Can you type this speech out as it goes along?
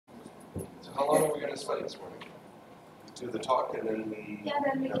So how long are we going to spend this morning? Do the talk and then we have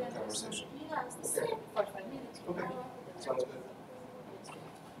a conversation. Yeah, it's the same for 5 minutes. Okay, sounds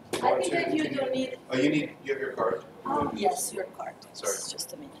good. I think that you don't need. Oh, you have your card? Oh, yes, your card. Sorry.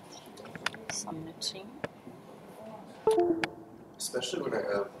 Just a minute. Some noting. Especially when I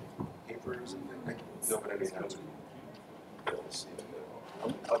have papers and things. No, but I mean, I was see.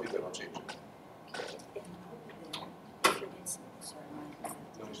 I'll be good. I'll change it.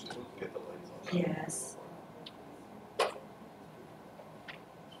 No, she didn't get the lights on. Yes.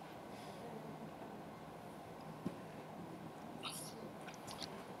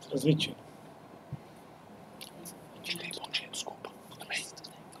 Trasmite.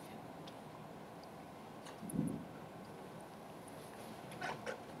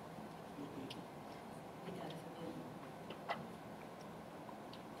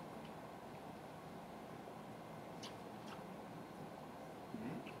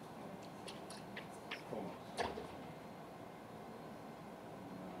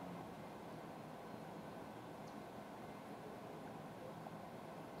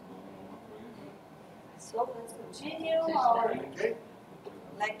 So let's continue our Okay.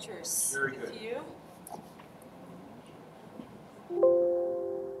 lectures Very with good. you.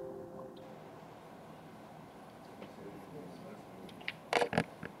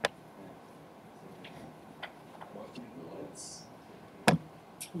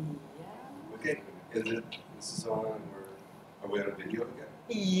 Okay. This is on. Are we on a video again?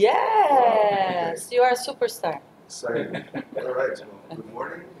 Yes, you are a superstar. Exciting. All right. Well, good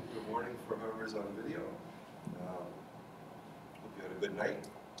morning. Good morning for whoever's on video. Hope you had a good night.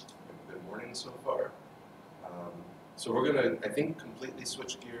 A good morning so far. So we're going to, I think, completely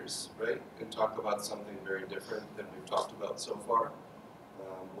switch gears, right, and talk about something very different than we've talked about so far.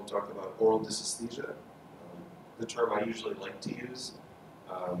 We'll talk about oral dysesthesia, the term I usually like to use,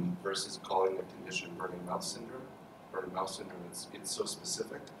 versus calling the condition burning mouth syndrome. Burning mouth syndrome, it's so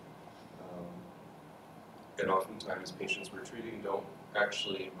specific. And oftentimes patients we're treating don't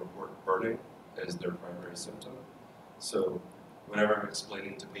actually report burning as their primary symptom. So whenever I'm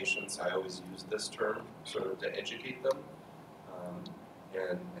explaining to patients, I always use this term sort of to educate them.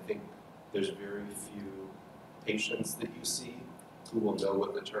 And I think there's very few patients that you see who will know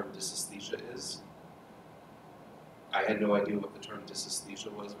what the term dysesthesia is. I had no idea what the term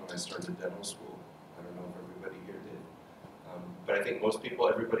dysesthesia was when I started dental school. I don't know if everybody here did. But I think most people,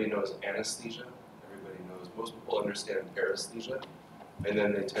 everybody knows anesthesia. Everybody knows, most people understand paresthesia. And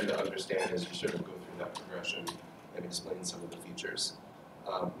then they tend to understand as you sort of go through that progression and explain some of the features.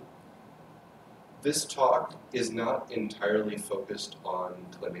 This talk is not entirely focused on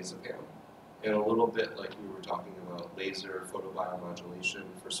clonazepam, and a little bit like we were talking about laser photobiomodulation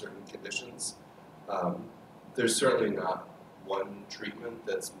for certain conditions. There's certainly not one treatment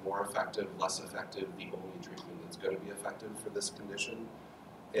that's more effective, less effective, the only treatment that's going to be effective for this condition.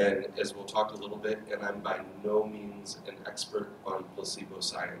 And as we'll talk a little bit, and I'm by no means an expert on placebo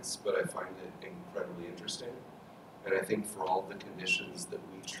science, but I find it incredibly interesting. And I think for all the conditions that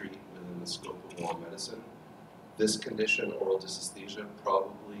we treat within the scope of oral medicine, this condition, oral dysesthesia,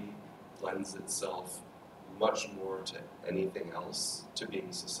 probably lends itself much more to anything else, to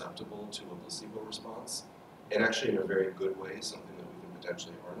being susceptible to a placebo response, and actually in a very good way, something that we can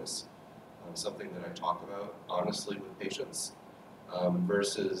potentially harness, something that I talk about honestly with patients,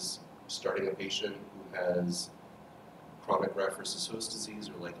 versus starting a patient who has chronic graft-versus-host disease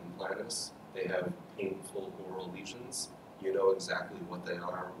or lichen planus. They have painful oral lesions. You know exactly what they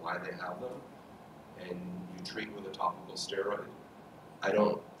are, why they have them, and you treat with a topical steroid. I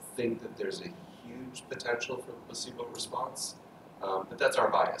don't think that there's a huge potential for placebo response, but that's our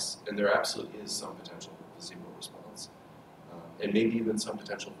bias, and there absolutely is some potential for placebo response, and maybe even some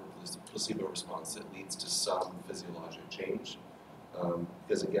potential for placebo response that leads to some physiologic change,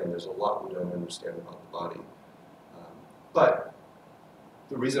 because again, there's a lot we don't understand about the body. But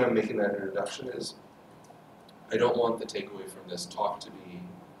the reason I'm making that introduction is I don't want the takeaway from this talk to be,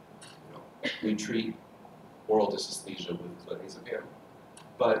 we treat oral dysesthesia with clonazepam,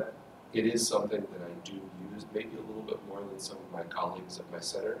 but it is something that I do use maybe a little bit more than some of my colleagues at my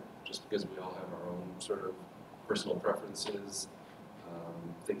center, just because we all have our own sort of personal preferences,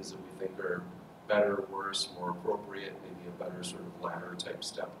 things that we think are better, worse, more appropriate, maybe a better sort of ladder type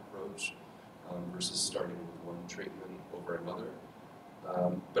step approach, versus starting with one treatment over another.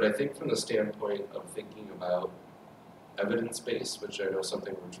 But I think from the standpoint of thinking about evidence-based, which I know is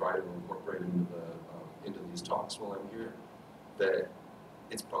something we're trying to incorporate into these talks while I'm here, that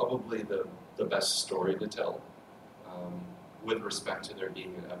it's probably the best story to tell. with respect to there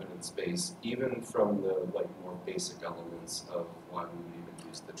being an evidence base, even from the like more basic elements of why we would even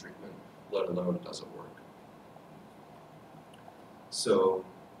use the treatment, let alone does it work. So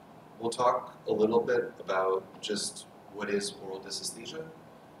we'll talk a little bit about just what is oral dysesthesia.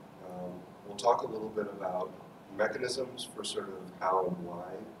 We'll talk a little bit about mechanisms for sort of how and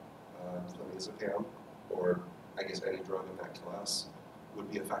why clonazepam, or I guess any drug in that class,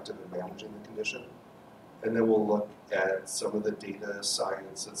 would be effective in managing the condition. And then we'll look at some of the data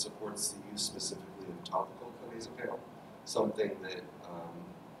science that supports the use specifically of topical clonazepam, something that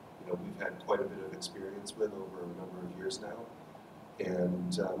we've had quite a bit of experience with over a number of years now.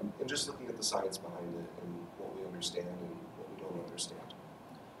 And just looking at the science behind it and what we understand and what we don't understand.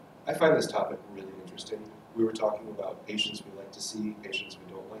 I find this topic really interesting. We were talking about patients we like to see, patients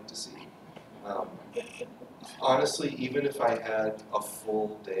we don't like to see. Honestly, even if I had a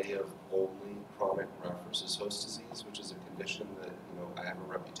full day of only chronic graft versus host disease, which is a condition that I have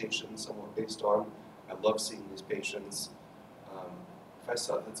a reputation somewhat based on, I love seeing these patients. If I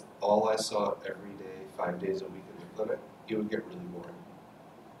saw that's all I saw every day, 5 days a week in the clinic, it would get really boring.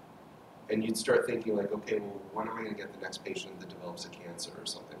 And you'd start thinking like, okay, well, when am I going to get the next patient that develops a cancer or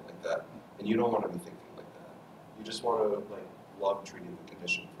something like that? And you don't want to be thinking like that. You just want to love treating the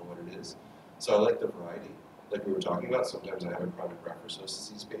condition for what it is. So I like the variety. Like we were talking about, sometimes I have a chronic graft versus host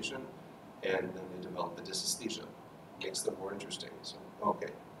disease patient, and then they develop the dysesthesia. Makes them more interesting. So,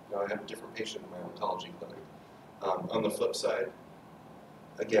 okay, now I have a different patient in my oncology clinic. On the flip side,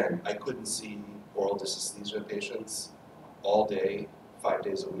 again, I couldn't see oral dysesthesia patients all day, 5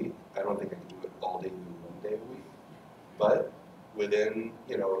 days a week. I don't think I could do it all day, even 1 day a week. But within,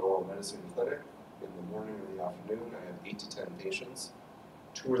 an oral medicine clinic, in the morning or the afternoon, I have 8 to 10 patients.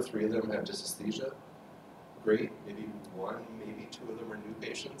 2 or 3 of them have dysesthesia. Great. Maybe 1, maybe 2 of them are new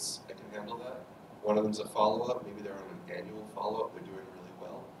patients. I can handle that. 1 of them's a follow-up. Maybe they're on an annual follow-up. They're doing really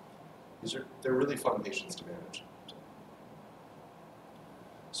well. They're really fun patients to manage.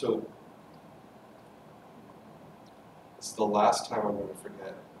 So it's the last time I'm going to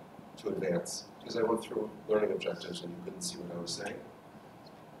forget to advance, because I went through learning objectives and you couldn't see what I was saying.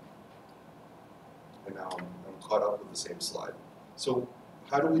 And now I'm caught up with the same slide. So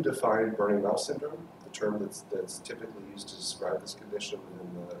how do we define burning mouth syndrome, the term that's typically used to describe this condition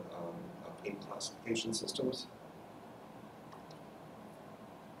within the pain classification systems?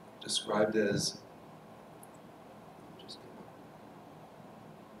 Described as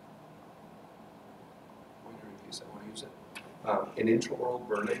an intraoral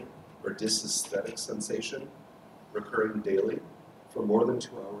burning or dysesthetic sensation recurring daily for more than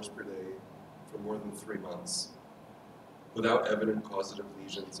 2 hours per day for more than 3 months without evident causative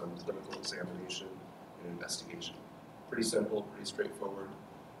lesions on clinical examination and investigation. Pretty simple, pretty straightforward.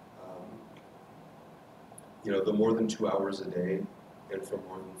 The more than 2 hours a day and for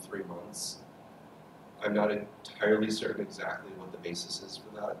more than 3 months, I'm not entirely certain exactly what the basis is for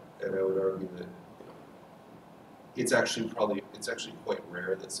that, and I would argue that it's actually quite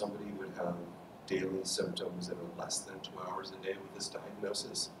rare that somebody would have daily symptoms that are less than 2 hours a day with this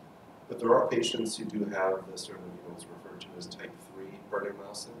diagnosis. But there are patients who do have the sort of, what's referred to as type 3 burning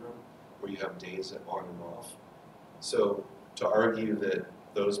mouth syndrome, where you have days on and off. So to argue that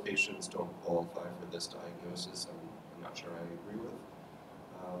those patients don't qualify for this diagnosis, I'm not sure I agree with.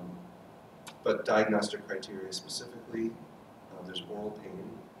 But diagnostic criteria specifically, there's oral pain,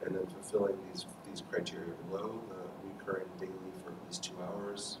 and then fulfilling these criteria below, the recurring daily for at least 2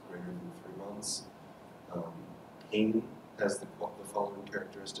 hours, greater than 3 months. Pain has the following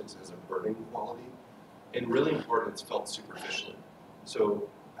characteristics: has a burning quality, and really important, it's felt superficially. So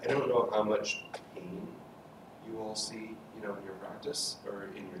I don't know how much pain you all see, in your practice or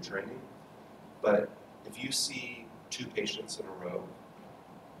in your training, but if you see 2 patients in a row,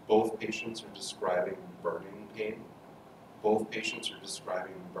 both patients are describing burning pain. Both patients are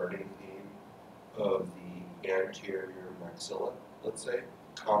describing burning pain of the anterior maxilla, let's say,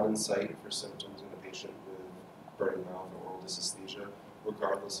 common site for symptoms in a patient with burning mouth or oral dysesthesia,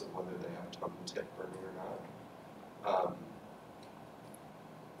 regardless of whether they have tongue tip burning or not.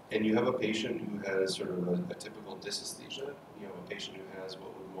 And you have a patient who has sort of a typical dysesthesia. You have a patient who has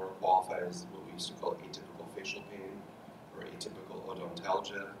what would more qualify as what we used to call atypical facial pain, or atypical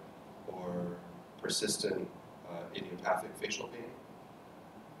odontalgia, or persistent idiopathic facial pain.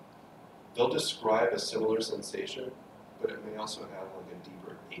 They'll describe a similar sensation, but it may also have a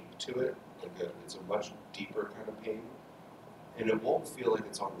deeper ache to it. It's a much deeper kind of pain, and it won't feel like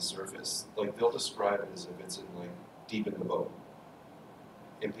it's on the surface. They'll describe it as if it's deep in the bone.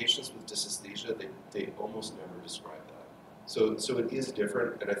 In patients with dysesthesia, they almost never describe that. So it is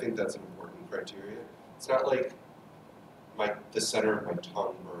different, and I think that's an important criteria. It's not like the center of my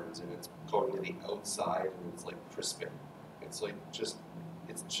tongue burns and it's going to the outside and it's like crisping. It's like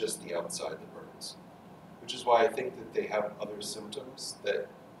it's just the outside that burns. Which is why I think that they have other symptoms that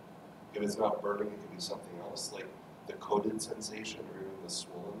if it's not burning, it could be something else, like the coated sensation or even the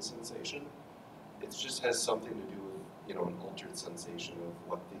swollen sensation. It just has something to do with, you know, an altered sensation of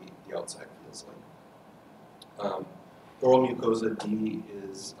what the outside feels like. Oral mucosa D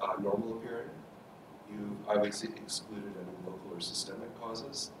is normal appearing. You've obviously excluded any local or systemic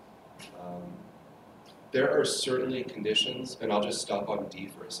causes. There are certainly conditions, and I'll just stop on D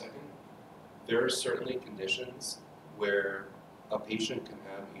for a second. There are certainly conditions where a patient can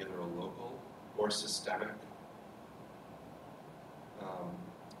have either a local or systemic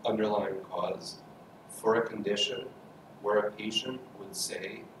underlying cause for a condition where a patient would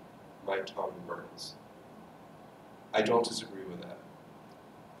say, my tongue burns. I don't disagree with that.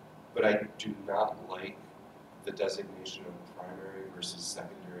 But I do not like the designation of primary versus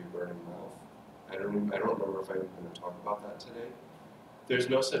secondary burning mouth. I don't remember if I'm going to talk about that today. There's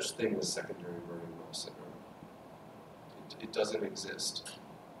no such thing as secondary burning mouth syndrome. It doesn't exist.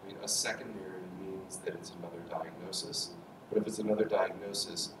 I mean, a secondary means that it's another diagnosis, but if it's another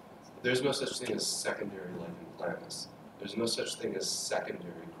diagnosis, there's no such thing as secondary lichen planus. There's no such thing as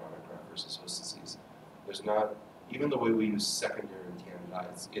secondary chronic graft-versus-host disease. There's not, even the way we use secondary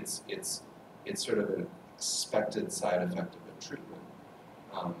candidiasis, it's sort of an expected side effect of a treatment.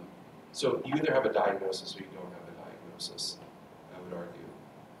 So you either have a diagnosis or you don't have a diagnosis, I would argue.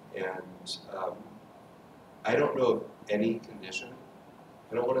 And I don't know of any condition,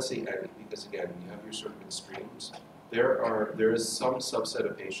 I don't want to say any, because again, you have your sort of extremes. There is some subset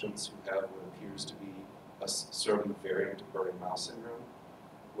of patients who have what appears to be a sort of variant of burning mouth syndrome,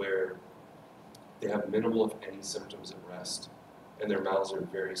 where they have minimal, if any, symptoms at rest, and their mouths are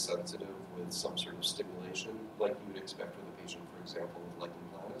very sensitive with some sort of stimulation, like you would expect with a patient, for example, with lichen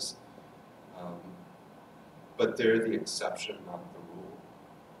planus. But they're the exception, not the rule.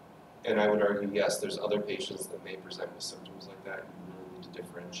 And I would argue, yes, there's other patients that may present with symptoms like that, and you really need to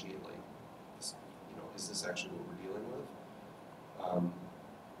differentiate, like, you know, is this actually what we're dealing with?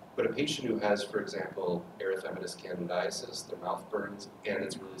 But a patient who has, for example, erythematous candidiasis, their mouth burns, and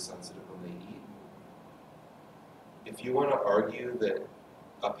it's really sensitive when they eat, if you want to argue that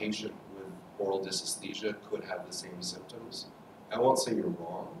a patient with oral dysesthesia could have the same symptoms, I won't say you're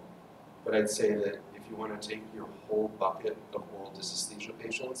wrong, but I'd say that if you want to take your whole bucket of oral dysesthesia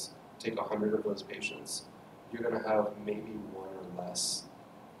patients, take 100 of those patients, you're going to have maybe one or less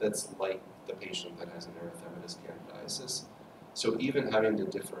that's like the patient that has an erythematous candidiasis. So even having to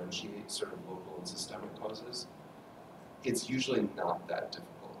differentiate sort of local and systemic causes, it's usually not that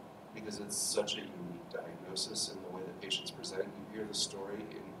difficult because it's such a unique diagnosis in the way that patients present. You hear the story,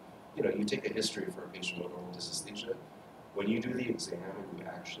 and you know, you take a history for a patient with oral dysesthesia. When you do the exam and you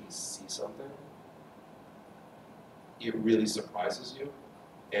actually see something, it really surprises you,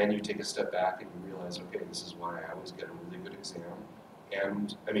 and you take a step back and you realize, okay, this is why I always get a really good exam,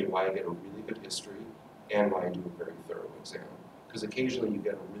 and I mean, why I get a really good history, and why I do a very thorough exam. Because occasionally you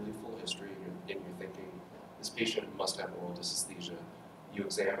get a really full history and you're thinking, this patient must have oral dysesthesia. You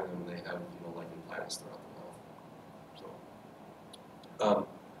examine them and they have, you know, lichen planus throughout the mouth. So,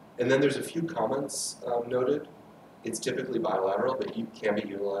 and then there's a few comments noted. It's typically bilateral, but it can be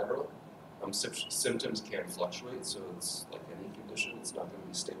unilateral. Symptoms can fluctuate, so it's like any condition, it's not going to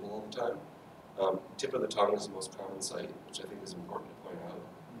be stable all the time. Tip of the tongue is the most common site, which I think is important to point out.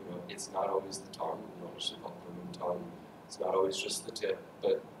 You know, it's not always the tongue. We don't usually call it the tongue. It's not always just the tip,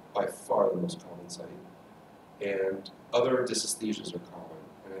 but by far the most common site. And other dysesthesias are common,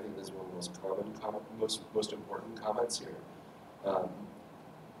 and I think this is one of the most important comments here.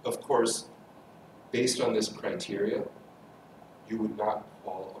 Of course, based on this criteria, a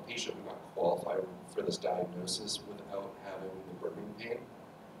patient would not qualify for this diagnosis without having the burning pain.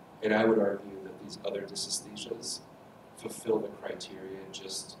 And I would argue that these other dysesthesias fulfill the criteria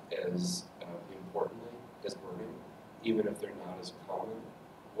just as importantly as burning, even if they're not as common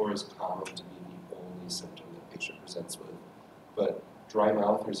or as common to be the only symptom that patient presents with. But dry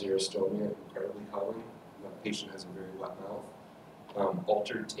mouth or xerostomia, incredibly common. The patient has a very wet mouth.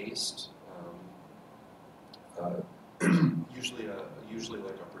 Altered taste, usually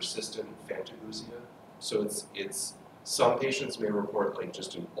like a persistent phantagousia. So it's some patients may report like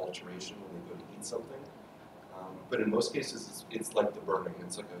just an alteration when they go to eat something. But in most cases, it's like the burning.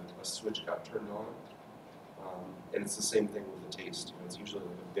 It's like a switch got turned on. And it's the same thing with the taste. You know, it's usually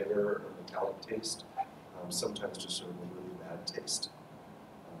like a bitter or metallic taste. Sometimes just sort of a really bad taste.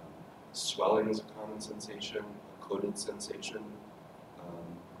 Swelling is a common sensation, a coated sensation.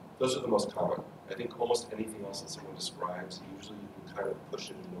 Those are the most common. I think almost anything else that someone describes, usually you can kind of push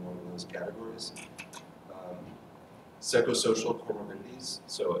it into one of those categories. Psychosocial comorbidities,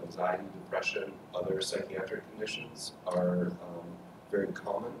 so anxiety, depression, other psychiatric conditions are very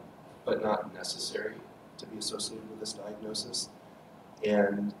common, but not necessary to be associated with this diagnosis.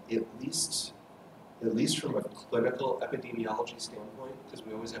 And at least from a clinical epidemiology standpoint, because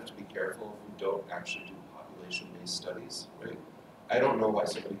we always have to be careful if we don't actually do population-based studies, right? I don't know why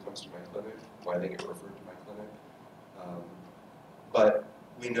somebody comes to my clinic, why they get referred to my clinic, but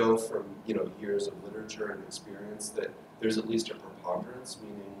we know from years of literature and experience that there's at least a preponderance,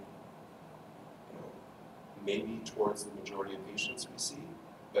 meaning maybe towards the majority of patients we see,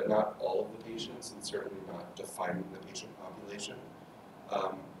 but not all of the patients, and certainly not defining the patient population,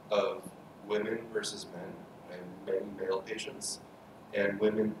 of women versus men. I have many male patients, and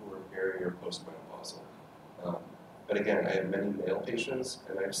women who are peri or postmenopausal. But again, I have many male patients,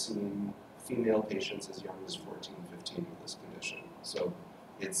 and I've seen female patients as young as 14, 15 with this condition. So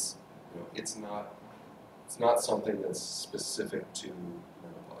it's not something that's specific to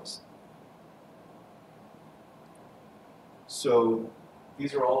menopause. So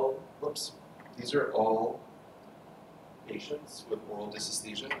these are all patients with oral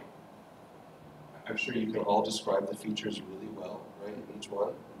dysesthesia. I'm sure you can all describe the features really well, right, in each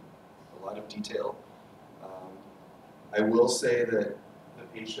one, a lot of detail. I will say that the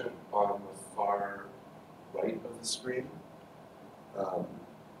patient on the far right of the screen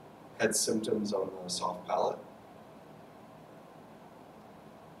had symptoms on the soft palate.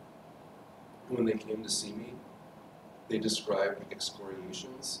 When they came to see me, they described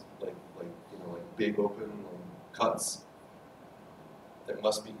excoriations, like big open cuts that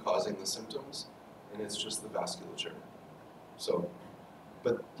must be causing the symptoms, and it's just the vasculature. So,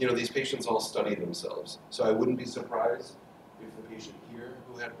 but these patients all study themselves, so I wouldn't be surprised if the patient here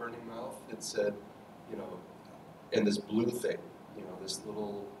who had burning mouth had said, and this blue thing, this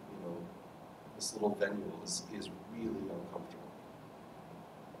little venule is really uncomfortable.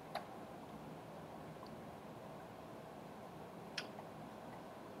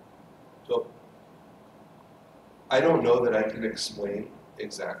 So I don't know that I can explain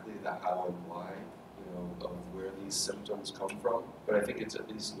exactly the how and why, of where these symptoms come from, but I think it's at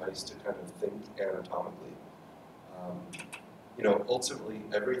least nice to kind of think anatomically. Ultimately,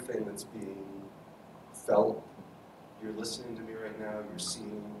 everything that's being felt, you're listening to me right now, you're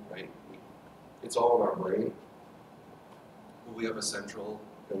seeing, right? It's all in our brain. We have a central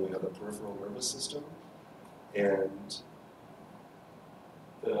and we have a peripheral nervous system, and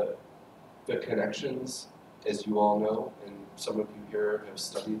the connections, as you all know, and some of you here have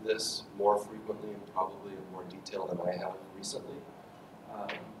studied this more frequently and probably in more detail than I have recently,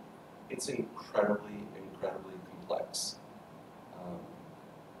 it's incredibly, incredibly complex.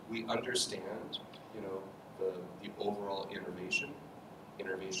 We understand, the overall innervation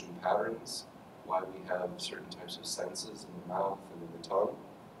patterns, why we have certain types of senses in the mouth and in the tongue.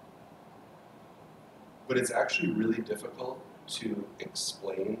 But it's actually really difficult to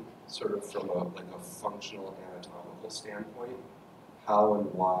explain, sort of from a functional anatomical standpoint, how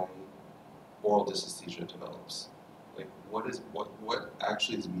and why oral dysesthesia develops. Like, what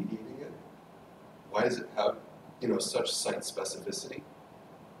actually is mediating it? Why does it have, such site specificity?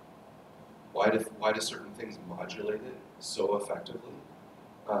 Why do certain things modulate it so effectively?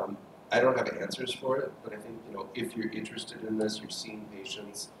 I don't have answers for it, but I think, if you're interested in this, you're seeing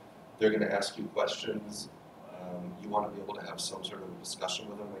patients, they're going to ask you questions. You want to be able to have some sort of a discussion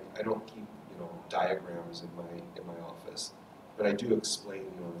with them. I don't keep, diagrams in my office, but I do explain,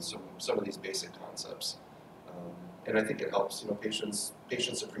 some of these basic concepts, and I think it helps. Patients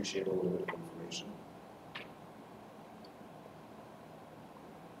appreciate a little bit of information.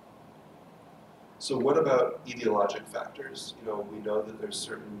 So what about etiologic factors? We know that there's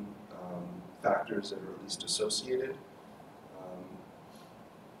certain factors that are at least associated.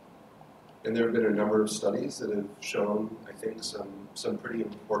 And there have been a number of studies that have shown, I think, some pretty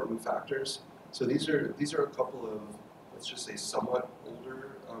important factors. So these are a couple of, let's just say, somewhat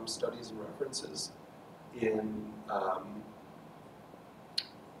older studies and references. In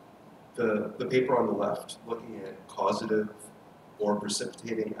the paper on the left, looking at causative or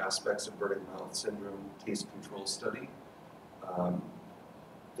precipitating aspects of burning mouth syndrome case control study.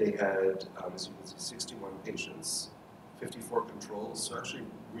 They had, as you can see, 61 patients, 54 controls, so actually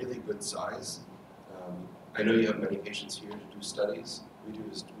really good size. I know you have many patients here to do studies. We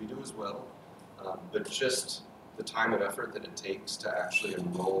do as well, but just the time and effort that it takes to actually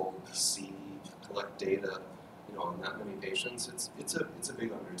enroll, see, collect data, on that many patients, it's a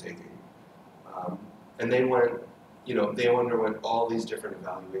big undertaking. And they went they underwent all these different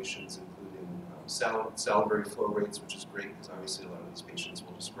evaluations, including salivary flow rates, which is great because obviously a lot of these patients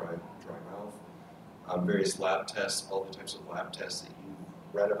will describe dry mouth. Various lab tests, all the types of lab tests that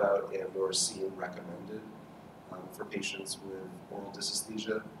you've read about and or seen recommended for patients with oral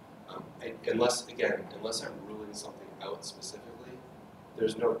dysesthesia. Unless I'm ruling something out specifically,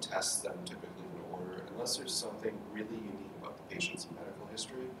 there's no tests that I'm typically going to order unless there's something really unique about the patient's medical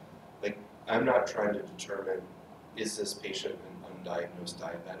history. Like, I'm not trying to determine, is this patient an undiagnosed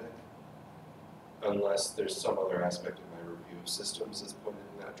diabetic? Unless there's some other aspect of my review of systems that's pointed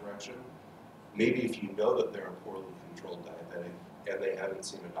in that direction. Maybe if you know that they're a poorly controlled diabetic and they haven't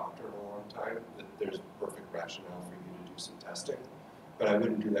seen a doctor in a long time, that there's perfect rationale for you to do some testing. But I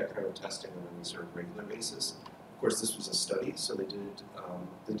wouldn't do that kind of testing on any sort of regular basis. Of course, this was a study, so they did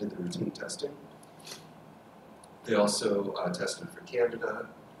the routine testing. They also tested for candida,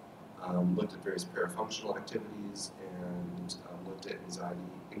 looked at various parafunctional activities, and looked at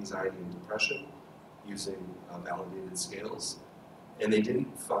anxiety and depression using validated scales. And they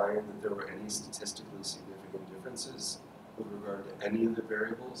didn't find that there were any statistically significant differences with regard to any of the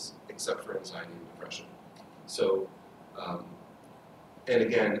variables except for anxiety and depression. So, and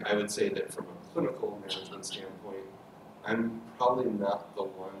again, I would say that from a clinical management standpoint, I'm probably not the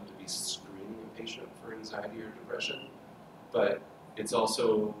one to be screening a patient for anxiety or depression, but it's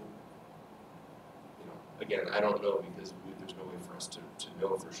also, again, I don't know because there's no way for us to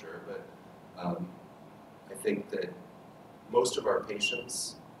know for sure, but I think that most of our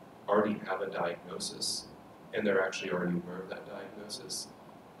patients already have a diagnosis, and they're actually already aware of that diagnosis.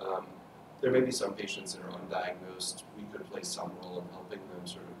 There may be some patients that are undiagnosed. We could play some role in helping them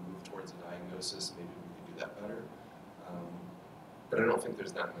sort of move towards a diagnosis. Maybe we could do that better. But I don't think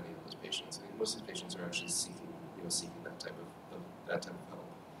there's that many of those patients. I think most of these patients are actually seeking that type of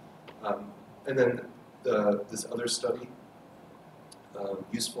help. And then this other study,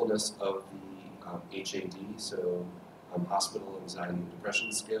 usefulness of the HAD, so Hospital Anxiety and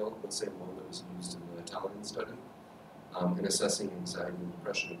Depression Scale, the same one that was used in the Italian study, in assessing anxiety and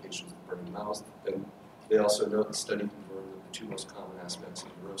depression in patients with burning mouths. And they also note the study confirmed that the two most common aspects of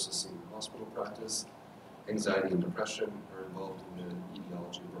neurosis seen in hospital practice, anxiety and depression, are involved in the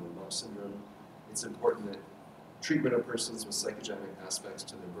etiology of burning mouth syndrome. It's important that treatment of persons with psychogenic aspects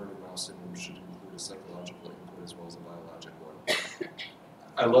to their burning mouth syndrome should include a psychological input as well as a biologic one.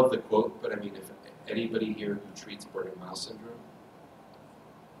 I love the quote, but I mean, if anybody here who treats burning mouth syndrome,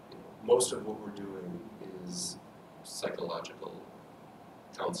 most of what we're doing is psychological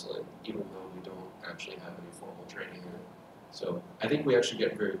counseling, even though we don't actually have any formal training in it. So I think we actually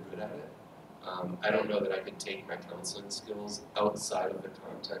get very good at it. I don't know that I could take my counseling skills outside of the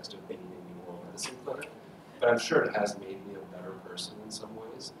context of being in the oral medicine clinic, but I'm sure it has made me a better person in some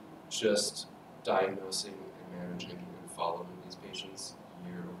ways, just diagnosing and managing and following these patients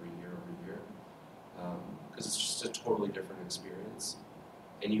year over year over year, because it's just a totally different experience,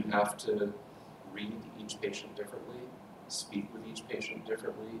 and you have to read each patient differently, speak with each patient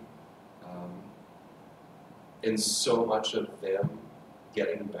differently, and so much of them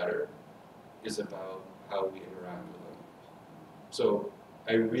getting better is about how we interact with them. So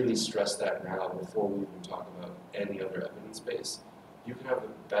I really stress that now before we even talk about any other evidence base. You can have the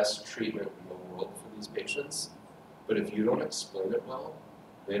best treatment in the world for these patients, but if you don't explain it well,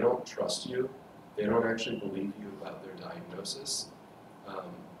 they don't trust you, they don't actually believe you about their diagnosis,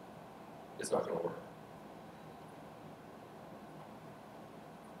 it's not going to work.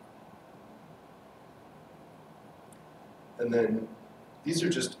 And then these are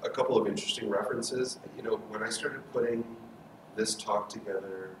just a couple of interesting references. When I started putting this talk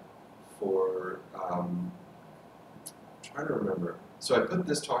together for, I'm trying to remember. So I put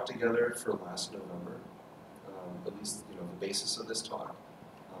this talk together for last November, at least the basis of this talk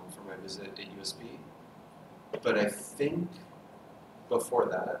for my visit at USB. But I think before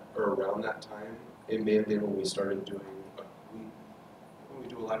that, or around that time, it may have been when we started doing, we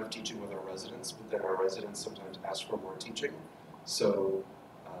do a lot of teaching with our residents, but then our residents sometimes ask for more teaching. So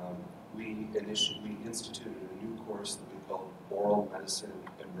we instituted a new course that we call Oral Medicine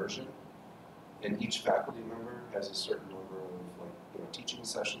Immersion, and each faculty member has a certain number of teaching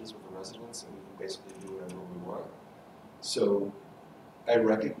sessions with the residents, and we can basically do whatever we want. So I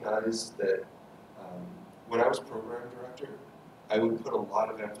recognized that when I was program director, I would put a lot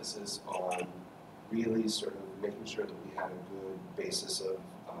of emphasis on really sort of making sure that we had a good basis of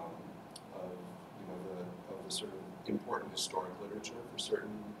the sort of important historic literature for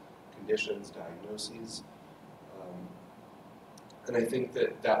certain conditions, diagnoses. And I think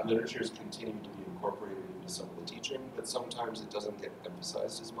that literature has continued to be incorporated into some of the teaching, but sometimes it doesn't get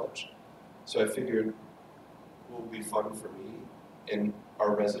emphasized as much. So I figured, will be fun for me. And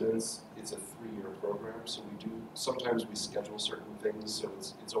our residents, it's a 3-year program, so sometimes we schedule certain things, so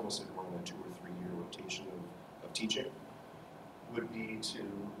it's almost like more than a 2 or 3 year rotation of teaching, would be to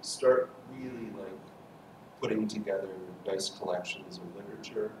start really like putting together nice collections of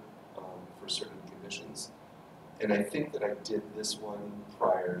literature for certain conditions. And I think that I did this one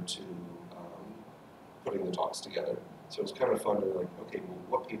prior to putting the talks together. So it's kind of fun to like, okay, well,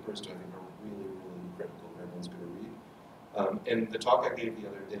 what papers do I think are really, really critical and everyone's going to read? And the talk I gave the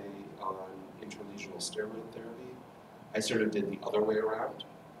other day on intralesional steroid therapy, I sort of did the other way around,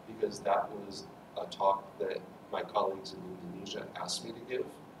 because that was a talk that my colleagues in Indonesia asked me to give.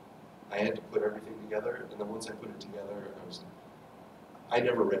 I had to put everything together, and then once I put it together, I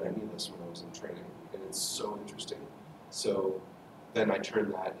never read any of this when I was in training, and it's so interesting. So then I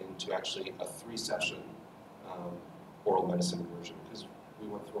turned that into actually a 3-session oral medicine version, because we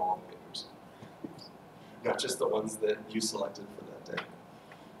went through all the papers, not just the ones that you selected for that day.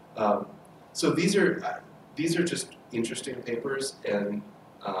 So these are just interesting papers, and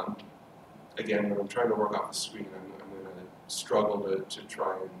again, when I'm trying to work off the screen, I'm going to struggle to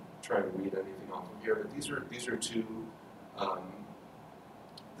try and read anything off of here. But these are two.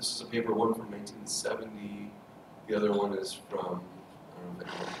 This is a paper, one from 1970. The other one is from, I don't know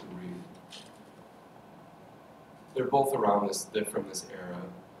if anyone can read. They're both around this. They're from this era,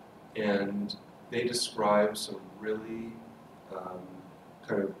 and they describe some really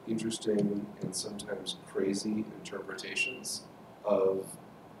kind of interesting and sometimes crazy interpretations of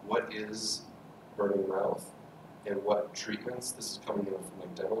what is burning mouth and what treatments, this is coming in from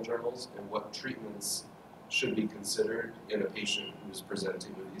like dental journals, and what treatments should be considered in a patient who is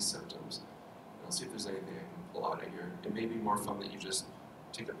presenting with these symptoms. And I'll see if there's anything I can pull out of here. It may be more fun that you just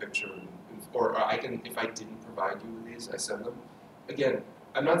take a picture, or I can, if I didn't provide you with these, I send them. Again,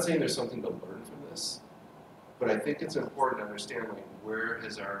 I'm not saying there's something to learn from this, but I think it's important to understand, like, where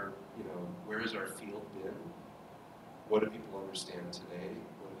has our field been? What do people understand today?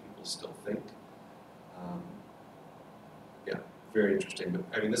 What do people still think? Yeah, very interesting. But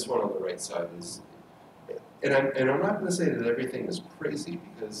I mean, this one on the right side is, and I'm not going to say that everything is crazy,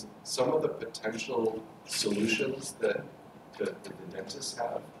 because some of the potential solutions that the dentists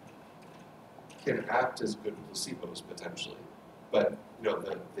have can act as good placebos potentially. But you know,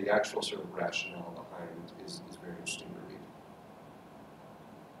 the actual sort of rationale behind is very interesting to read.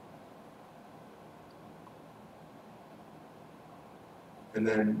 And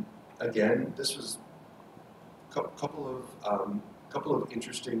then again, this was a couple of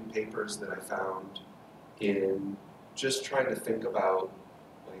interesting papers that I found in just trying to think about,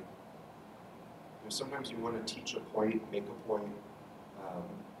 like, you know, sometimes you want to teach a point, make a point.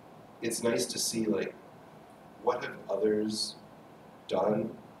 It's nice to see, like, what have others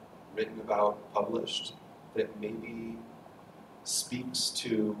done, written about, published, that maybe speaks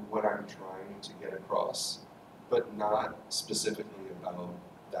to what I'm trying to get across, but not specifically about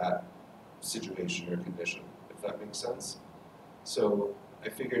that situation or condition, if that makes sense. So I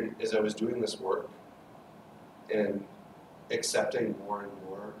figured, as I was doing this work and accepting more and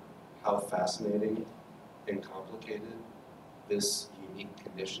more how fascinating and complicated this unique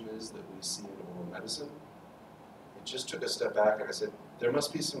condition is that we see in oral medicine, it just took a step back and I said, there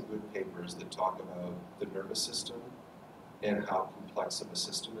must be some good papers that talk about the nervous system and how complex of a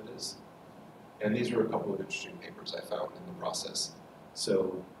system it is. And these were a couple of interesting papers I found in the process.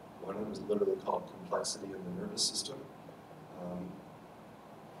 So one of them was literally called Complexity in the Nervous System.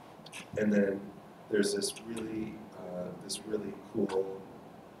 And then there's this really cool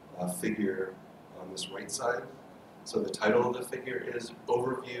figure on this right side. So the title of the figure is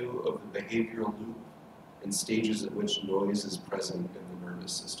Overview of the Behavioral Loop and Stages at which Noise is Present in the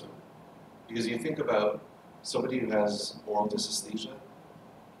Nervous System. Because you think about somebody who has oral dysesthesia,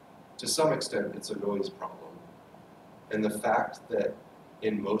 to some extent it's a noise problem. And the fact that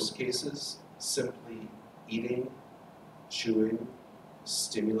in most cases, simply eating, chewing,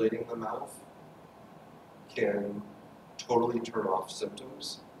 stimulating the mouth can totally turn off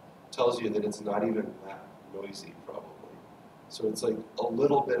symptoms tells you that it's not even that noisy, probably. So it's like a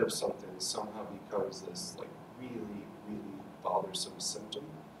little bit of something somehow becomes this like really, really bothersome symptom.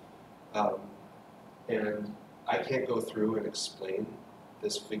 And I can't go through and explain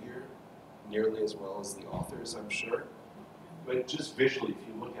this figure nearly as well as the authors, I'm sure. But just visually, if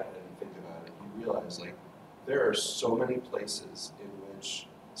you look at it and think about it, you realize, like, there are so many places in which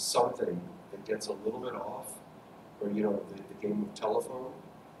something that gets a little bit off, or, you know, the game of telephone,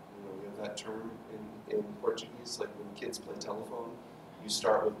 you know, we have that term in Portuguese, like when kids play telephone, you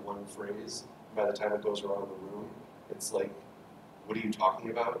start with one phrase, and by the time it goes around the room, it's like, what are you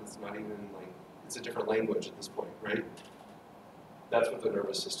talking about? It's not even like, it's a different language at this point, right? That's what the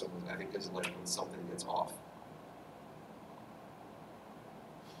nervous system, I think, is like when something gets off.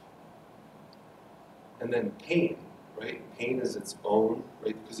 And then pain, right? Pain is its own,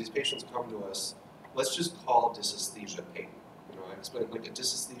 right? Because these patients come to us, let's just call dysesthesia pain. You know, I explained, like a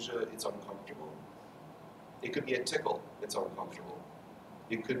dysesthesia, it's uncomfortable. It could be a tickle, it's uncomfortable.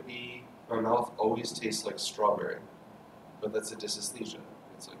 It could be, my mouth always tastes like strawberry, but that's a dysesthesia.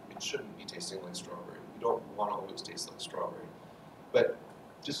 It's like, it shouldn't be tasting like strawberry. We don't want to always taste like strawberry. But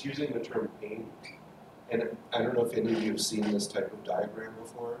just using the term pain, and I don't know if any of you have seen this type of diagram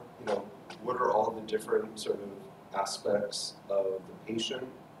before, you know, what are all the different sort of aspects of the patient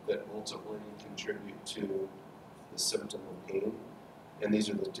that ultimately contribute to the symptom of pain? And these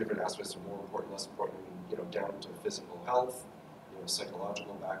are the different aspects that are more important, less important, you know, down to physical health, you know,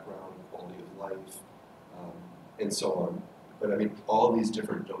 psychological background, quality of life, and so on. But I mean, all these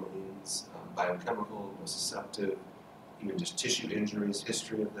different domains, biochemical, nociceptive, even just tissue injuries,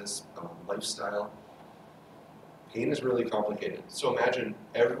 history of this, lifestyle. Pain is really complicated. So imagine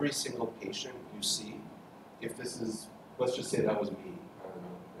every single patient you see, if this is, let's just say that was me, I don't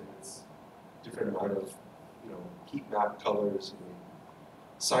know, and it's different amount of, you know, heat map colors. And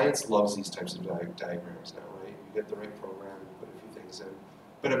science loves these types of diagrams now, right? You get the right program, you put a few things in.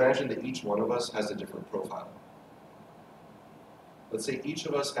 But imagine that each one of us has a different profile. Let's say each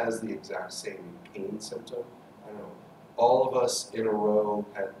of us has the exact same pain symptom. I don't know, all of us in a row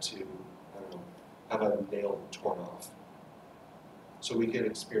had to, I don't know, have a nail torn off. So we could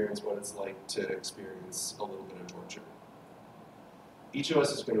experience what it's like to experience a little bit of torture. Each of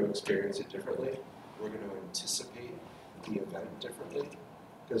us is going to experience it differently. We're going to anticipate the event differently,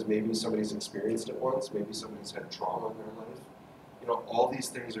 because maybe somebody's experienced it once, maybe somebody's had trauma in their life. You know, all these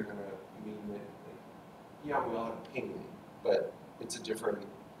things are going to mean that, yeah, we all have pain, but it's a different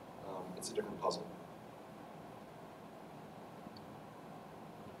puzzle.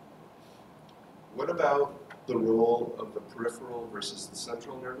 What about the role of the peripheral versus the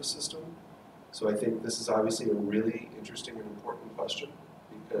central nervous system? So I think this is obviously a really interesting and important question,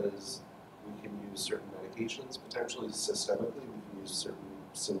 because we can use certain medications, potentially systemically, we can use certain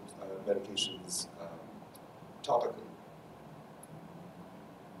medications topically.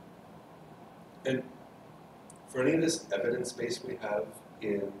 And for any of this evidence base we have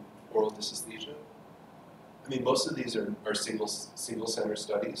in oral dysesthesia, I mean, most of these are single center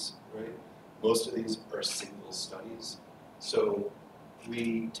studies, right? Most of these are single studies. So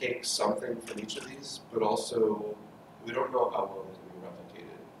we take something from each of these, but also we don't know how well they can be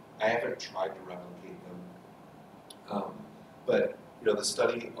replicated. I haven't tried to replicate them. But you know, the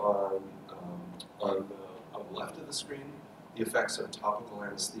study on the left of the screen, the effects of topical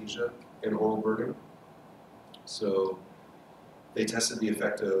anesthesia and oral burning. So they tested the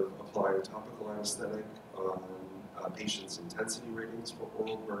effect of applying topical anesthetic on patients' intensity ratings for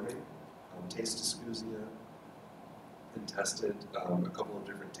oral burning, taste dysgeusia, and tested a couple of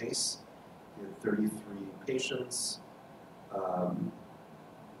different tastes in 33 patients. And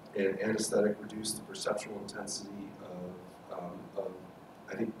anesthetic reduced the perceptual intensity of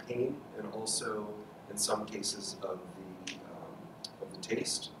I think, pain, and also in some cases of the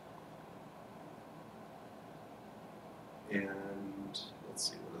taste. And let's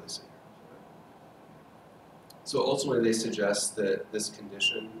see, what do they say here? So ultimately, they suggest that this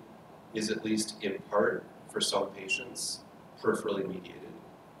condition is, at least in part, for some patients, peripherally mediated.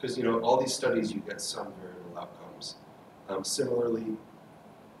 Because, you know, all these studies, you get some variable outcomes. Similarly,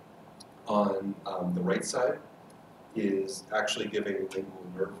 on the right side is actually giving a lingual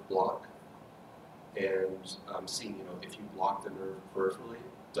nerve block and seeing, you know, if you block the nerve peripherally,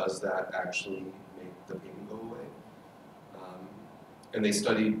 does that actually make the pain go away? And they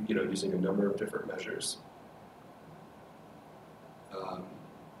studied, you know, using a number of different measures.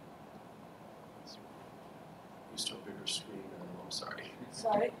 Used to a bigger screen. I'm sorry.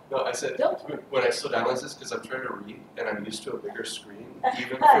 Sorry? No, I said, Don't. when I slow down like this, because I'm trying to read, and I'm used to a bigger screen,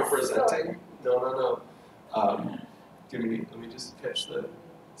 even for presenting. No. Let me just catch the,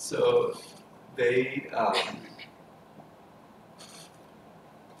 so they,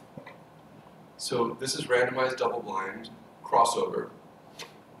 so this is randomized double-blind crossover,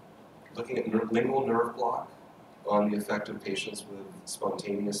 looking at lingual nerve block on the effect of patients with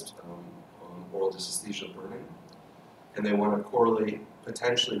spontaneous oral dysesthesia burning. And they want to correlate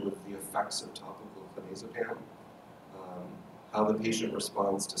potentially with the effects of topical clonazepam, how the patient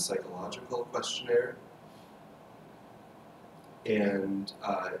responds to psychological questionnaire, and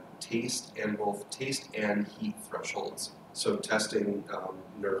taste and heat thresholds. So testing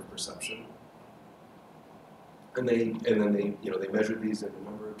nerve perception. And then they measure these in a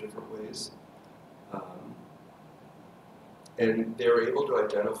number of different ways. And they were able to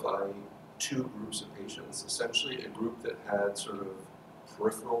identify two groups of patients, essentially a group that had sort of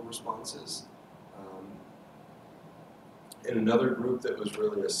peripheral responses, and another group that was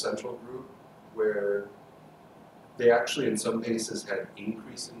really a central group where they actually in some cases had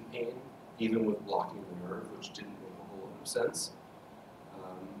increase in pain, even with blocking the nerve, which didn't make a whole lot of sense.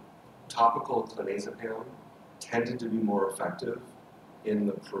 Topical clonazepam tended to be more effective in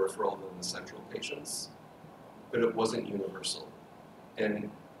the peripheral than the central patients, but it wasn't universal. And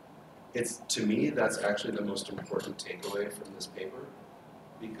to me, that's actually the most important takeaway from this paper,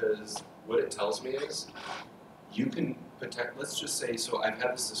 because what it tells me is you can protect, let's just say, so I've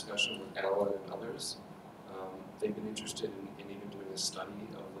had this discussion with Alan and others. They've been interested in even doing a study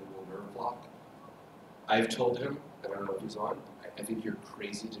of lingual nerve block. I've told him, and I don't know if he's on, I think you're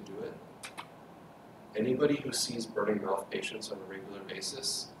crazy to do it. Anybody who sees burning mouth patients on a regular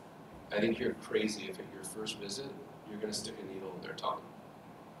basis, I think you're crazy if at your first visit, you're going to stick a needle in their tongue.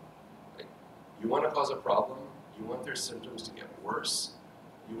 Like, you want to cause a problem, you want their symptoms to get worse,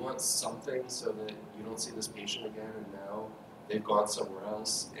 you want something so that you don't see this patient again and now they've gone somewhere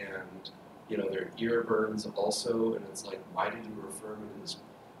else and their ear burns also, and it's like, why did you refer me to this?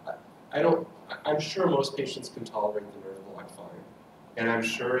 I'm sure most patients can tolerate the nerve block fine. And I'm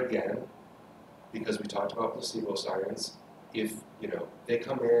sure, again, because we talked about placebo science, if, they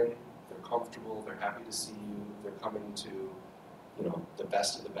come in, they're comfortable, they're happy to see you, they're coming to, the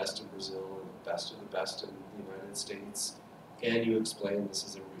best of the best in Brazil and the best of the best in the United States, and you explain this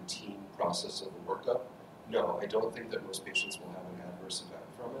is a routine process of the workup, no, I don't think that most patients will have an adverse event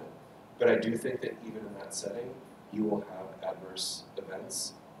from it. But I do think that even in that setting, you will have adverse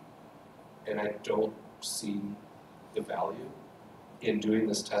events. And I don't see the value in doing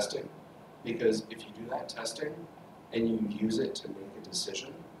this testing, because if you do that testing and you use it to make a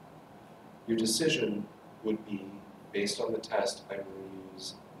decision, your decision would be based on the test, I'm going to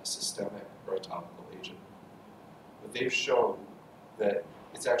use a systemic or a topical agent. But they've shown that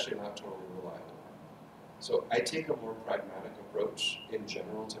it's actually not totally reliable. So I take a more pragmatic approach in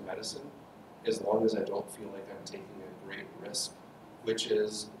general to medicine, as long as I don't feel like I'm taking a great risk, which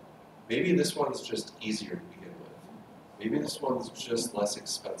is maybe this one's just easier to begin with. Maybe this one's just less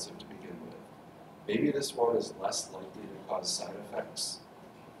expensive to begin with. Maybe this one is less likely to cause side effects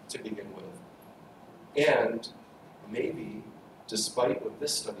to begin with. And maybe, despite what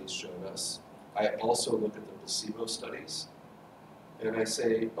this study's shown us, I also look at the placebo studies and I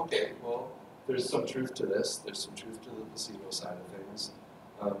say, okay, well, there's some truth to this, there's some truth to the placebo side of things.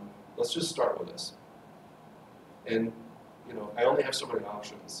 Let's just start with this. And, I only have so many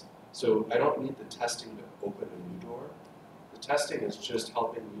options. So I don't need the testing to open a new door. The testing is just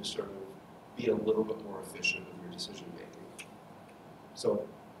helping you sort of be a little bit more efficient with your decision making. So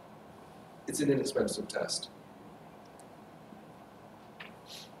it's an inexpensive test.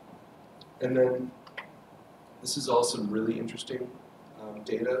 And then this is also really interesting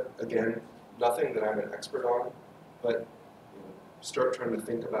data. Again, nothing that I'm an expert on, but start trying to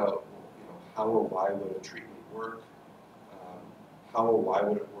think about how or why would a treatment work, how or why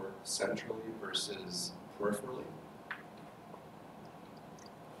would it work centrally versus peripherally.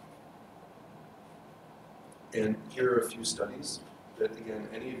 And here are a few studies that, again,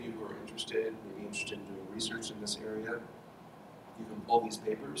 any of you who are interested, maybe interested in doing research in this area, you can pull these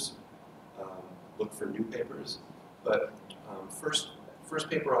papers, look for new papers. But first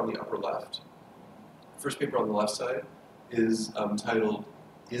paper on the upper left, first paper on the left side is titled,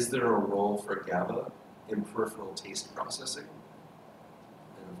 "Is there a role for GABA in peripheral taste processing?"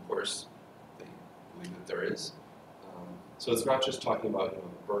 And of course, they believe that there is. So it's not just talking about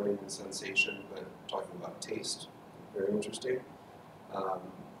burning and sensation, but talking about taste. Very interesting.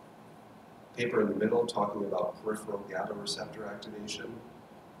 Paper in the middle talking about peripheral GABA receptor activation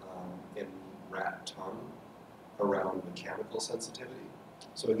in rat tongue around mechanical sensitivity.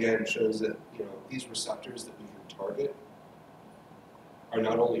 So again, it shows that these receptors that we can target are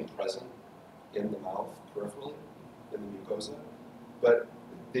not only present in the mouth peripherally, in the mucosa, but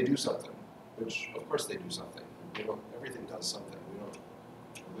they do something, which of course they do something. Everything does something.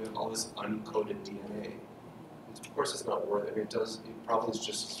 We have all this uncoded DNA. Of course it's not worth it. It probably is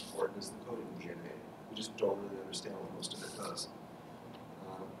just as important as the coded DNA. We just don't really understand what most of it does.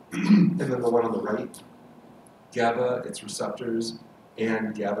 And then the one on the right, GABA, its receptors,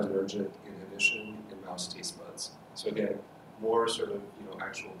 and GABAergic inhibition in mouse taste buds. So again, more sort of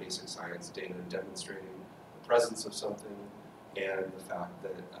actual basic science data demonstrating the presence of something and the fact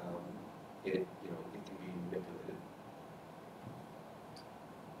that it can be manipulated.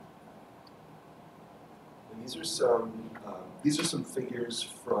 And these are some figures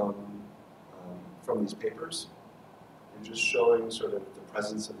from from these papers, and just showing sort of the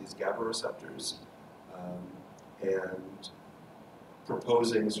presence of these GABA receptors, and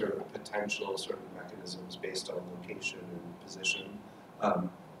proposing sort of potential sort of mechanisms based on location and position.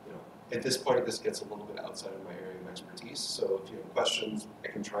 At this point, this gets a little bit outside of my area of expertise, so if you have questions, I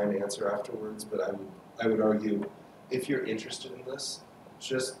can try and answer afterwards, but I would argue, if you're interested in this,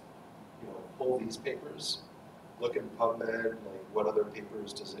 just pull these papers, look at PubMed, like what other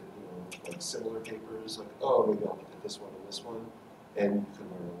papers does it, like similar papers, like, oh, maybe I'll look at this one and this one, and you can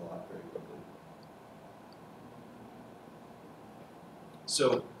learn a lot very quickly.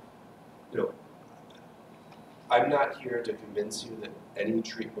 So, I'm not here to convince you that any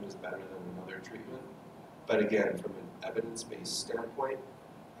treatment is better than another treatment, but again, from an evidence-based standpoint,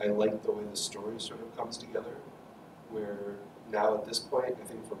 I like the way the story sort of comes together, where now at this point, I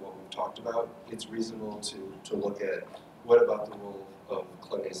think from what we've talked about, it's reasonable to look at what about the role of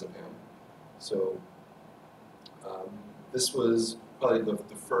clonazepam. So this was probably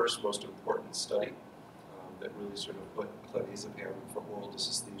the first most important study that really sort of put clonazepam for oral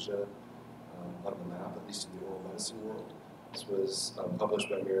dysesthesia on the map, at least in the oral medicine world. This was published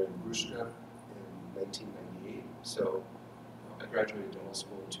by Marian Grushka in 1998. So I graduated dental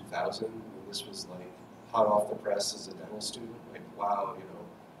school in 2000, and this was like hot off the press as a dental student. Like, wow,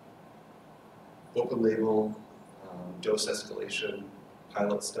 open label, dose escalation,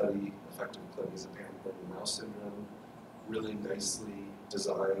 pilot study, effective clonazepam for mouse syndrome, really nicely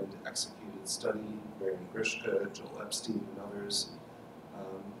designed, executed study, Marian Grushka, Joel Epstein, and others.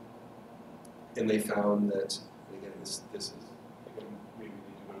 And they found that, again, this is, again, maybe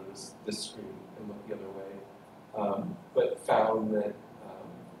we need to go to this screen and look the other way, but found that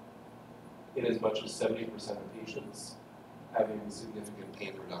in as much as 70% of patients having significant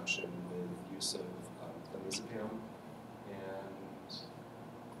pain reduction with use of clonazepam, and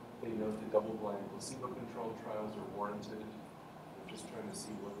they note that double-blind placebo-controlled trials are warranted. We're just trying to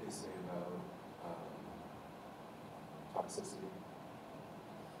see what they say about toxicity.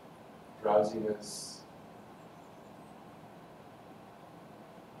 Drowsiness,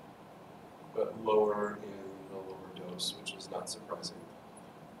 but lower in the lower dose, which is not surprising.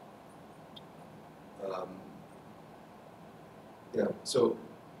 So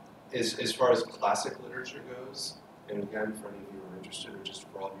as far as classic literature goes, and again, for any of you who are interested, or just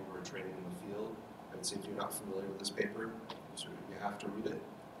for all of you who are training in the field, I'd say if you're not familiar with this paper, you have to read it.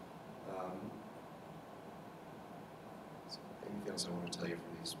 So anything else I want to tell you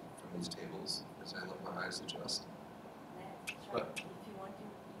from these tables as I let my eyes adjust? But, if you want, you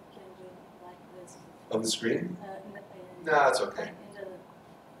can do it like this. On the screen? No, it's okay.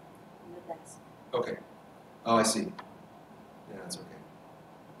 In the desk. Okay. Oh, I see. Yeah, that's okay.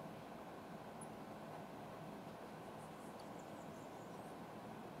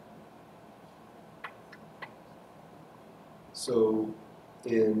 So,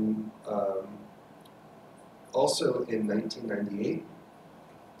 also in 1998,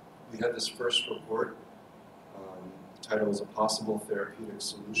 we had this first report. The title was "A Possible Therapeutic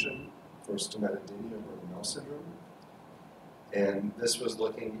Solution for Stomatidynia or Mouse Syndrome," and this was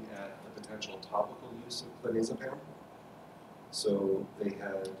looking at the potential topical use of clonazepam. So they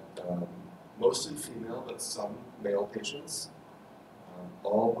had mostly female, but some male patients,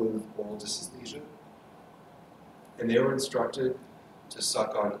 all with oral dysesthesia. And they were instructed to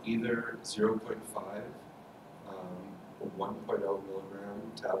suck on either 0.5 or 1.0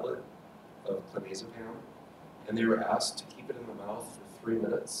 milligram tablet of clonazepam. And they were asked to keep it in the mouth for 3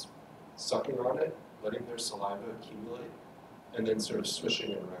 minutes, sucking on it, letting their saliva accumulate, and then sort of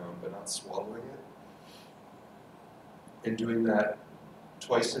swishing it around, but not swallowing it. And doing that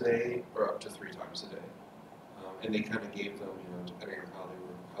twice a day or up to 3 times a day. And they kind of gave them, depending on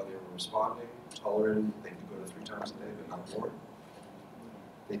how they were responding, tolerating, they could go to 3 times a day, but not more.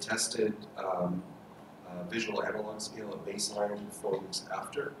 They tested a visual analog scale at baseline 4 weeks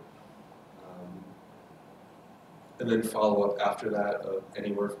after, and then follow up after that of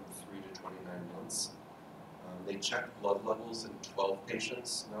anywhere from 3 to 29 months. They checked blood levels in 12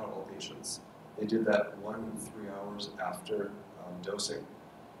 patients, not all patients. They did that 1 and 3 hours after dosing,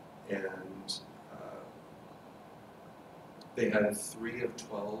 and they had 3 of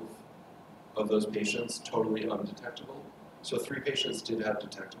 12 of those patients totally undetectable. So 3 patients did have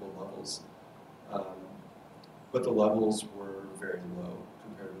detectable levels, but the levels were very low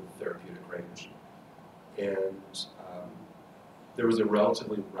compared to the therapeutic range. And there was a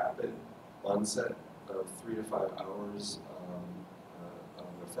relatively rapid onset of 3 to 5 hours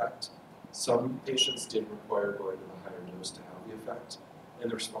of effect. Some patients did require going to the higher dose to have the effect,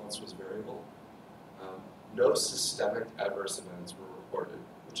 and the response was variable. No systemic adverse events were reported,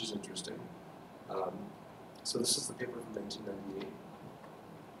 which is interesting. So this is the paper from 1998.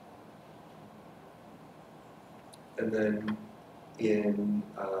 And then in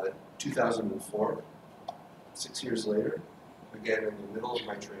 2004, 6 years later, again in the middle of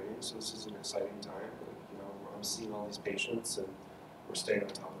my training, so this is an exciting time. You know, I'm seeing all these patients, and we're staying on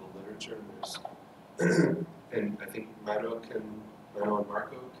top of the literature. And there's, and I think Mano and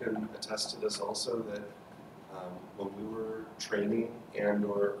Marco can attest to this also, that when we were training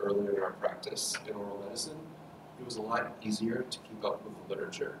and/or early in our practice in oral medicine, it was a lot easier to keep up with the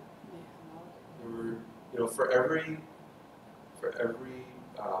literature. There were, you know, for every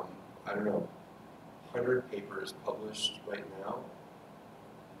I don't know, 100 papers published right now,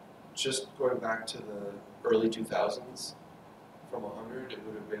 just going back to the early 2000s, from 100 it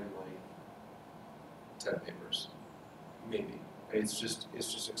would have been like 10 papers, maybe. It's just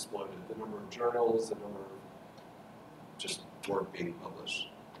exploded. The number of journals, the number of just work being published.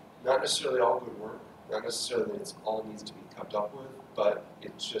 Not necessarily all good work, not necessarily it's all needs to be kept up with, but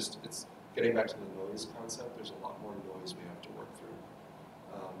it's getting back to the noise concept. There's a lot more noise we have to work through.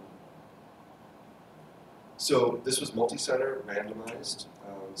 So this was multi-center, randomized.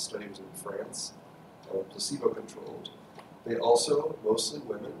 The study was in France, placebo-controlled. They also, mostly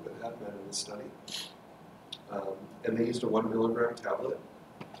women, but had men in the study. And they used a 1 milligram tablet,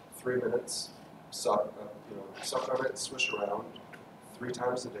 3 minutes, suck on it, swish around 3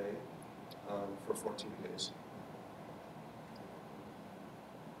 times a day for 14 days.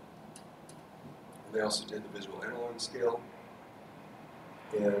 And they also did the visual analog scale,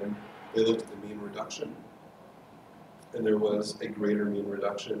 and they looked at the mean reduction, and there was a greater mean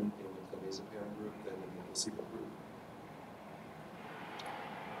reduction in the clonazepam group than in the placebo group.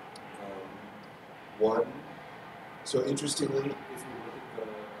 So interestingly, if you look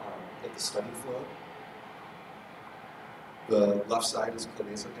at the study flow, the left side is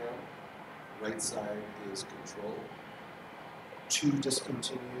clonazepam, right side is control. 2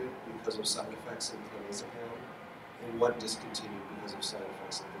 discontinued because of side effects in clonazepam, and 1 discontinued because of side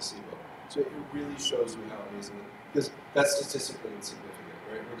effects in placebo. So it really shows you how amazing it is, because that's statistically insignificant,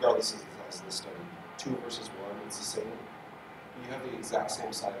 right? Regardless of the size of the study. 2 versus 1, it's the same. You have the exact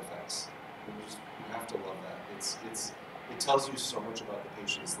same side effects. You have to love that. It tells you so much about the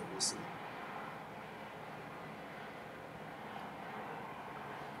patients that we see.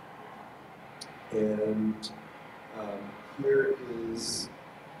 And here is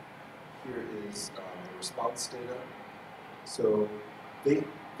the response data. So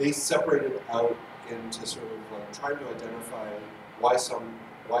they separated out into sort of like trying to identify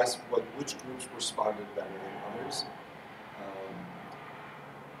which groups responded better than others.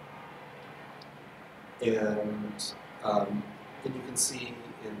 And you can see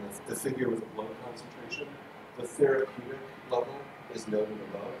in the figure with the blood concentration, the therapeutic level is noted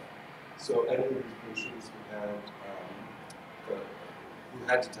above. So any of these patients who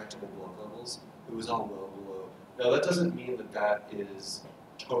had detectable blood levels, it was all well below. Now that doesn't mean that is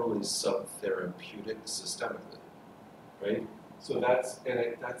totally sub-therapeutic systemically, right? So that's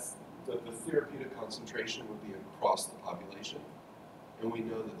the therapeutic concentration would be across the population, and we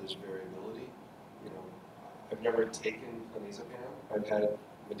know that there's variability. You know, I've never taken clonazepam. I've had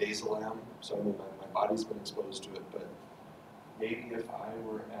midazolam, so I mean my body's been exposed to it, but maybe if I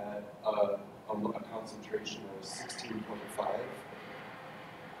were at a concentration of 16.5,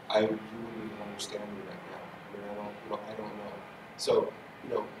 you wouldn't even understand me right now. I mean, I don't know. So, you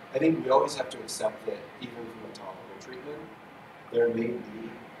know, I think we always have to accept that even from a topical treatment, there may be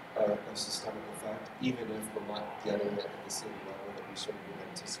a systemic effect, even if we're not getting it at the same level that we sort of would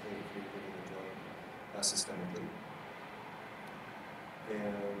anticipate if we were giving the drug systemically.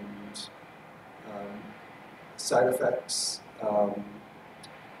 And side effects.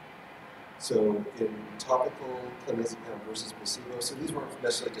 So in topical clonazepam versus placebo, so these weren't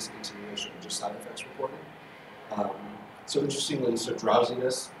necessarily discontinuation, just side effects reported. So interestingly, so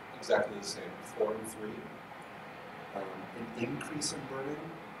drowsiness, exactly the same, 4 and 3. An increase in burning,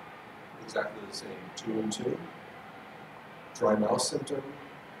 exactly the same, 2 and 2. Dry mouth symptom,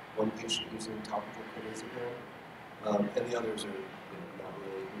 1 patient using topical clonazepam, and the others are not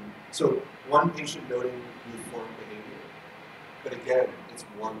really. So 1 patient noting euphoric behavior, but again, it's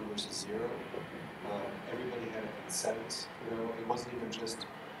 1 versus 0. Everybody had a consent, it wasn't even just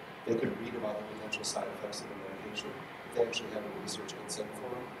they could read about the potential side effects of the medication. They actually had a research consent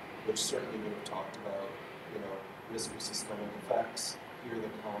form, which certainly would have talked about, risk of systemic effects. Here are the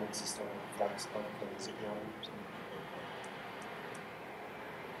common systemic effects of clonazepam.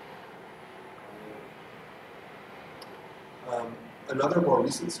 Another more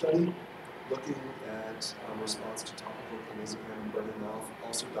recent study looking at response to topical clonazepam in burning mouth,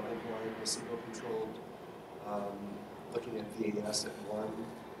 also double-blind, placebo-controlled, looking at VAS at 1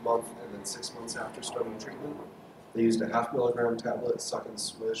 month and then 6 months after starting treatment. They used a 0.5 milligram tablet, suck and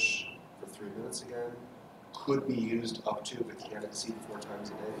swish for 3 minutes again. Could be used up to, but can't exceed 4 times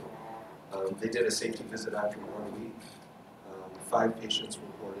a day. They did a safety visit after 1 week. 5 patients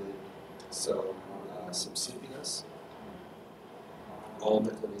reported some sleepiness, all in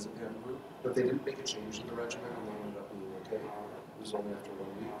the clonazepam group, but they didn't make a change in the regimen and they ended up being okay. It was only after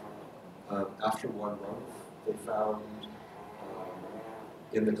 1 week. After 1 month, they found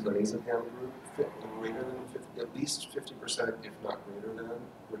in the clonazepam group greater than 50, at least 50%, if not greater than,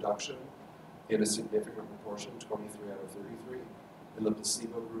 reduction in a significant proportion, 23 out of 33. In the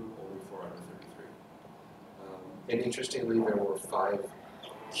placebo group, only 4 out of 33. And interestingly, there were 5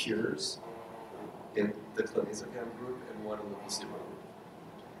 cures in the clonazepam group and 1 in the placebo group.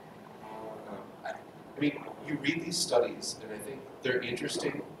 I mean, you read these studies, and I think they're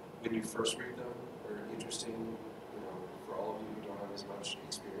interesting when you first read them, or interesting, for all of you who don't have as much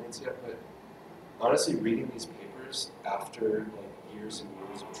experience yet. But honestly, reading these papers after years and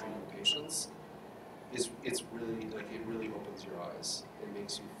years of treating patients it's really it really opens your eyes. It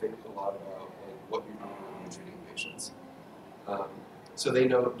makes you think a lot about what you're doing when you're treating patients. So they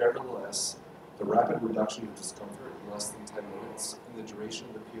note, nevertheless, the rapid reduction of discomfort in less than 10 minutes and the duration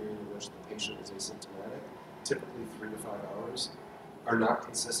of the period in which the patient is asymptomatic, typically 3 to 5 hours, are not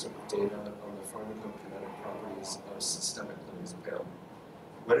consistent with data on the pharmacokinetic properties of systemic clonazepam.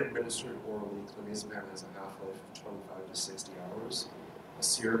 When administered orally, clonazepam has a half-life of 25 to 60 hours, a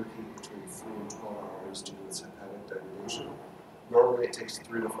serum peak between 3 and 12 hours due to its hepatic degradation. Normally it takes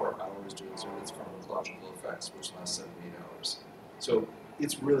 3 to 4 hours to exert its pharmacological effects, which last 7 to 8 hours. So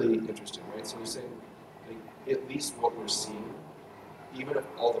it's really interesting, right? So you're saying, at least what we're seeing, even if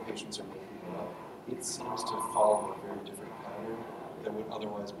all the patients are making it up, it seems to follow a very different pattern than would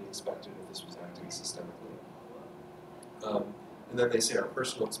otherwise be expected if this was acting systemically. And then they say our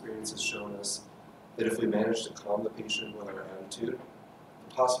personal experience has shown us that if we manage to calm the patient with our attitude,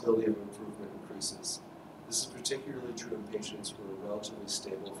 the possibility of improvement increases. This is particularly true in patients who are relatively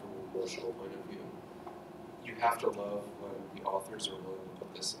stable from an emotional point of view. You have to love when the authors are willing to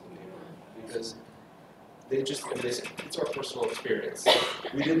put this in the paper, because they say, it's our personal experience.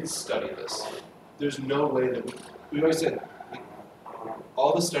 We didn't study this. There's no way that we always said,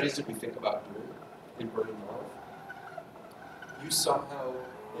 all the studies that we think about doing in burning love, you somehow,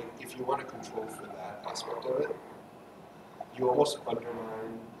 if you want to control for that aspect of it, you almost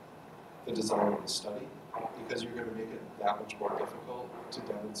undermine the design of the study, because you're going to make it that much more difficult to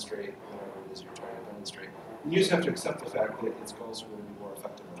demonstrate whatever it is you're trying to demonstrate. And you just have to accept the fact that its goals are going to be more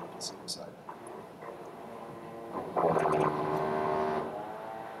effective on the placebo side.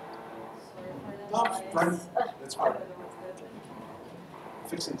 No, fine. That's fine.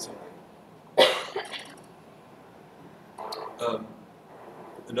 Fixing something.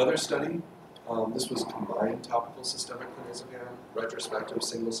 Another study, this was combined topical systemic clonazepam, retrospective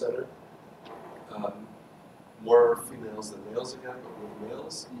single center. More females than males again, but with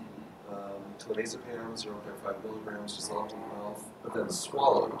males. Clonazepam, 0.5 milligrams, dissolved in the mouth, but then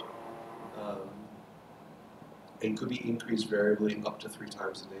swallowed. And could be increased variably up to 3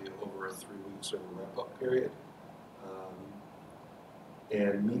 times a day over a 3 week sort of ramp-up period.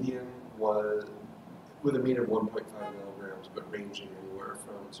 And median was, with a mean of 1.5 milligrams, but ranging anywhere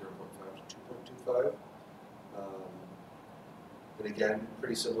from 0.5 to 2.25. And again,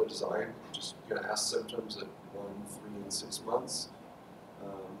 pretty similar design, just going to ask symptoms at 1, 3, and 6 months.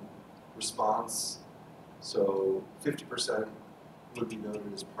 Response, so 50% would be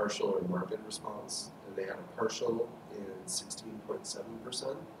noted as partial or marked response, and they had a partial in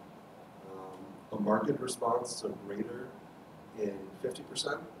 16.7%. A marked response, so greater, in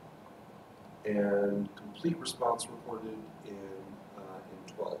 50%, and complete response reported in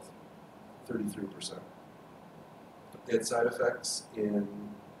 33%. They had side effects in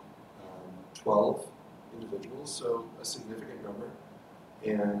 12 individuals, so a significant number,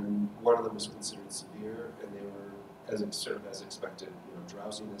 and one of them was considered severe, and they were as expected,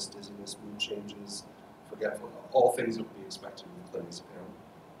 drowsiness, dizziness, mood changes, forgetfulness, all things that would be expected with clonazepam.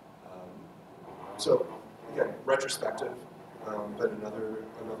 So again, retrospective, but another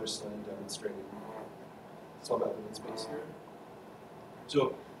study demonstrating some evidence base here.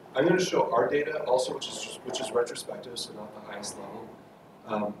 So I'm going to show our data also, which is retrospective, so not the highest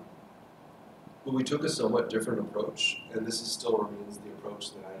level. But we took a somewhat different approach, and this still remains the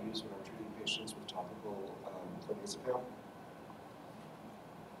approach that I use when I'm treating patients with topical clonazepam.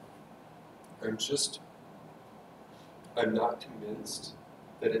 I'm not convinced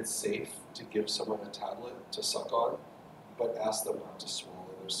that it's safe to give someone a tablet to suck on, but ask them not to swallow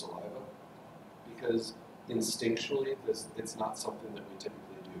their saliva. Because instinctually, it's not something that we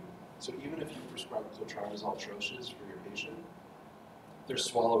typically do. So even if you prescribe clotrimazole troches for your patient, they're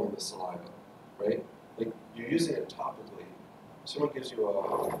swallowing the saliva, right? Like, you're using it topically. Someone gives you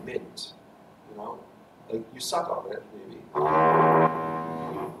a mint, you know? Like, you suck on it, maybe.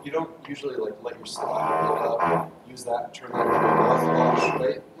 You don't usually, like, let your saliva build up, use that, turn that into a mouthwash,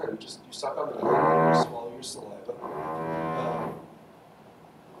 right? No, you suck on the mint, you swallow your saliva.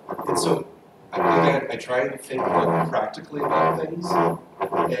 And so, again, I try and think like practically about things and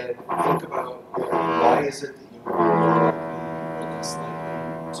think about why is it that you would be more likely or less likely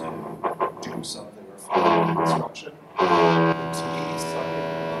to do something or follow an instruction. And to me, sucking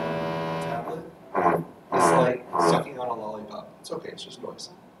on a tablet is like sucking on a lollipop. It's okay, it's just noise.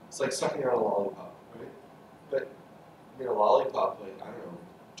 It's like sucking on a lollipop, right? But I mean, a lollipop, like, I don't know,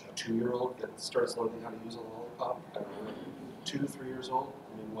 a 2-year-old that starts learning how to use a lollipop, I don't know, 2, 3 years old,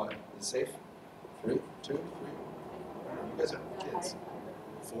 I mean, what, is it safe? 3, 2, 3? I don't know, you guys have kids.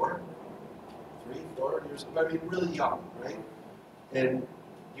 4? 3, 4 years old? I mean, really young, right? And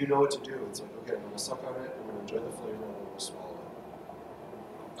you know what to do. It's like, okay, I'm going to suck on it, I'm going to enjoy the flavor, and I'm going to swallow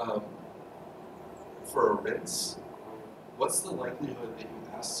it. For a rinse, what's the likelihood that you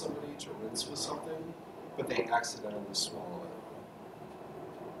ask somebody to rinse with something, but they accidentally swallow it?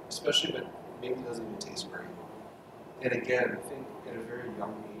 Especially if it maybe doesn't even taste great. And again, I think at a very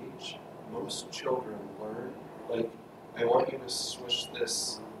young age, most children learn, like, I want you to swish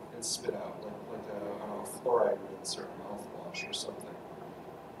this and spit out, like a fluoride rinse or a mouthwash or something.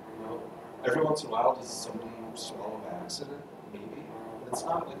 You know? Every once in a while, does somebody swallow by accident? Maybe. But it's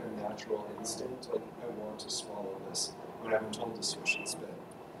not like a natural instinct, like, I want to swallow this when I've been told to swish and spit.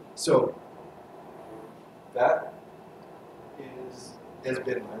 So, that has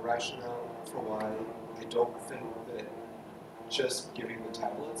been my rationale for why I don't think that just giving the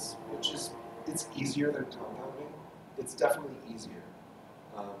tablets, which is, it's easier than compounding. It's definitely easier.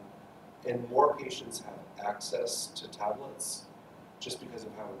 And more patients have access to tablets just because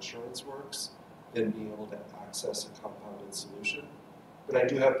of how insurance works than being able to access a compounded solution. But I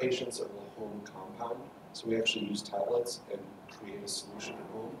do have patients that will home compound, so we actually use tablets and create a solution at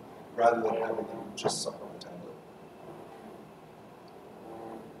home rather than having them just suck on the tablet.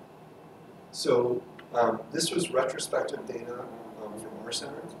 So this was retrospective data from our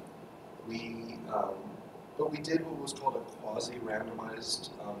center. But we did what was called a quasi-randomized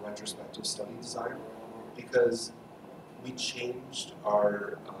retrospective study design because we changed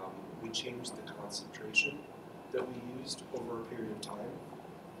the concentration that we used over a period of time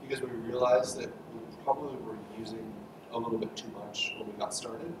because we realized that we probably were using a little bit too much when we got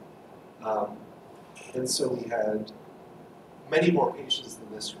started. And so we had many more patients than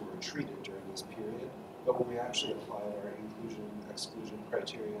this who were treated during this period, but when we actually applied our inclusion-exclusion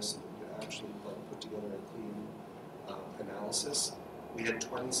criteria so that we could actually put together a clean analysis, we had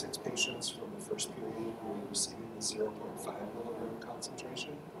 26 patients from the first period who were receiving the 0.5 milligram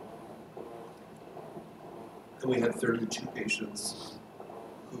concentration, and we had 32 patients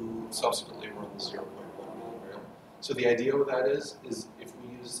who subsequently were on the 0.1 milligram. So the idea with that is if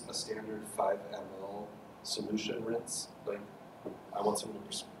we use a standard 5 ml solution rinse, like I want someone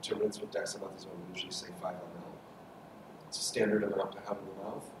to rinse with dexamethasone, we usually say 5 ml. It's a standard amount to have in the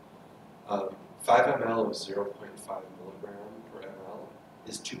mouth. 5 ml of 0.5 milligram per ml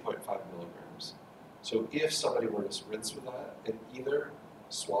is 2.5 milligrams. So if somebody were to rinse with that and either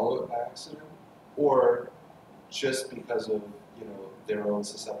swallow it by accident or just because of their own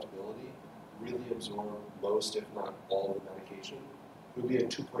susceptibility, really absorb most, if not all, of the medication, it would be a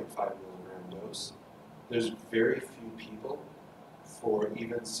 2.5 milligram dose. There's very few people for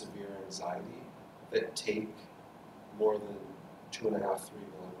even severe anxiety that take more than 2.5, 3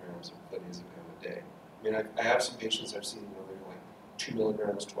 milligrams of clonazepam a day. I mean, I have some patients I've seen where they're like 2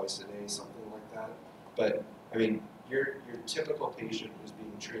 milligrams twice a day, something like that. But I mean, your typical patient who's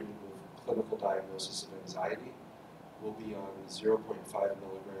being treated with clinical diagnosis of anxiety will be on 0.5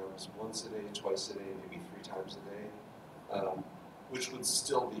 milligrams once a day, twice a day, maybe 3 times a day, which would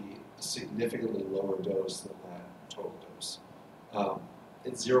still be a significantly lower dose than that total dose.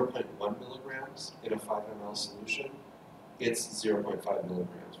 It's 0.1 milligrams in a 5 ml solution. It's 0.5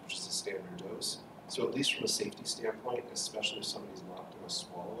 milligrams, which is a standard dose. So at least from a safety standpoint, especially if somebody's not going to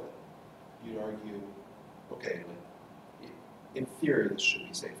swallow it, you'd argue, okay, like, in theory, this should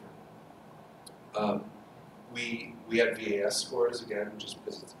be safer. We had VAS scores, again, just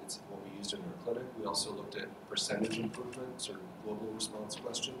because it's what we used in our clinic. We also looked at percentage improvement, sort of global response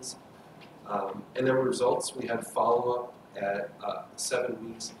questions. And there were results. We had follow-up at 7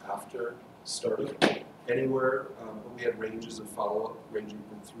 weeks after starting. Anywhere, we had ranges of follow-up ranging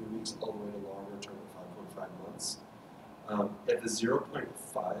from 3 weeks all the way to longer term of 5 months. At the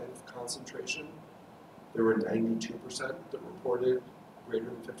 0.5 concentration, there were 92% that reported greater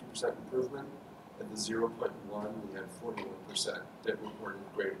than 50% improvement. At the 0.1, we had 41% that reported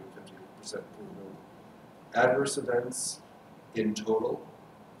greater than 50% improvement. Adverse events in total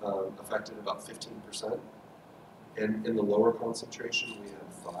affected about 15%. And in the lower concentration, we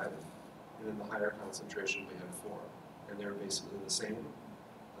had 5. And in the higher concentration, we had 4. And they were basically the same.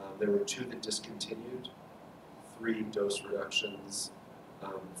 There were 2 that discontinued, 3 dose reductions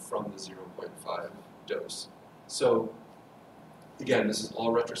from the 0.5 dose. So again, this is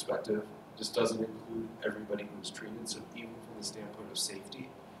all retrospective. This doesn't include everybody who was treated. So even from the standpoint of safety,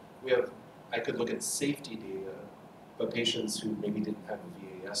 I could look at safety data, but patients who maybe didn't have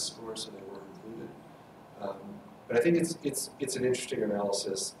a VAS score, so they weren't included. But I think it's an interesting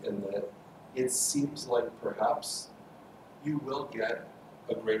analysis in that it seems like perhaps you will get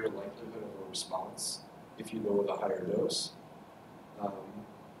a greater likelihood of a response if you go with a higher dose.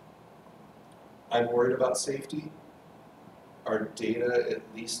 I'm worried about safety. Our data, at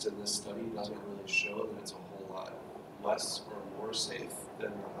least in this study, doesn't really show that it's a whole lot less or more safe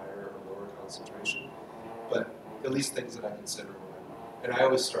than the higher or lower concentration. But at least things that I consider and I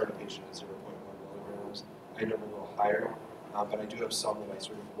always start a patient at 0.1 milligrams. I never go higher, but I do have some that I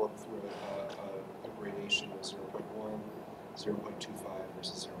sort of work through a gradation of 0.1, 0.25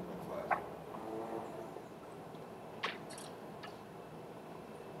 versus 0.5.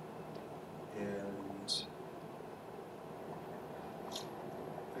 And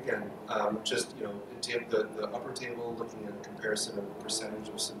again, just the upper table looking at a comparison of the percentage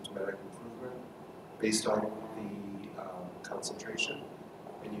of symptomatic improvement based on the concentration,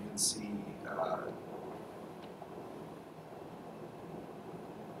 and you can see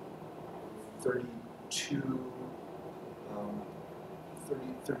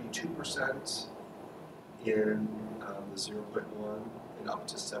 32% in the 0.1 and up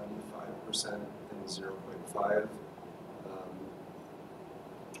to 75% in the 0.5.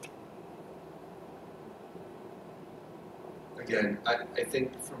 Again, I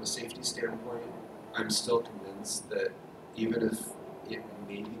think from a safety standpoint, I'm still convinced that even if it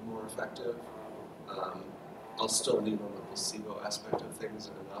may be more effective, I'll still lean on the placebo aspect of things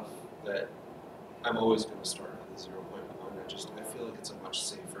enough that I'm always going to start at the 0.1. I feel like it's a much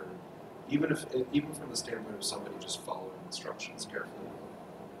safer, even from the standpoint of somebody just following instructions carefully.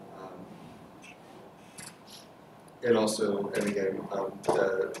 And also, and again,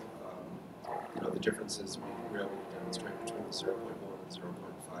 the differences we were able to demonstrate between the 0.1 and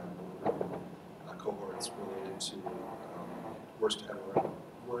 0.5 milligram cohorts related to worst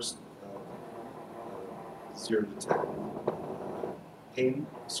 0 to 10 pain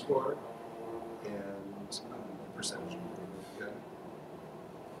score and percentage improvement again.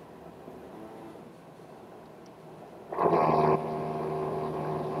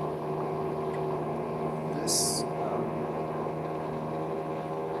 This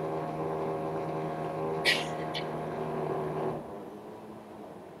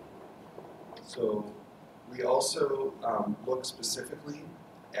so we also look specifically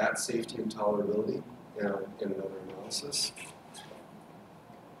at safety and tolerability in another analysis.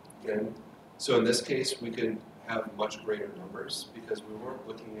 Again, so in this case, we could have much greater numbers because we weren't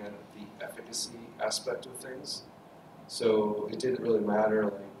looking at the efficacy aspect of things. So it didn't really matter,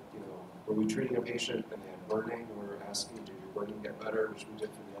 like, were we treating a patient and they had burning, we were asking, did your burning get better, which we did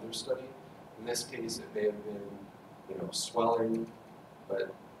for the other study. In this case, it may have been, swelling,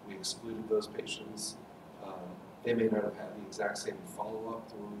 but we excluded those patients. They may not have had the exact same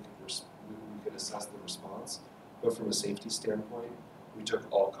follow-up where we could assess the response, but from a safety standpoint, we took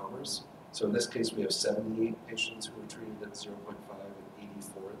all comers. So in this case, we have 78 patients who were treated at 0.5 and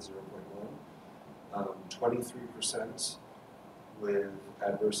 84 at 0.1. 23% with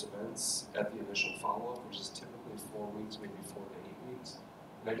adverse events at the initial follow-up, which is typically 4 weeks, maybe 4 to 8 weeks.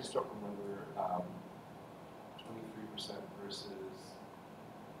 And I just don't remember 23% versus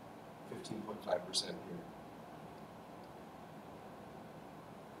 15.5% here.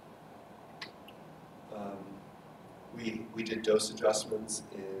 We did dose adjustments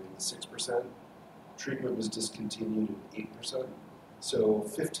in 6%. Treatment was discontinued in 8%. So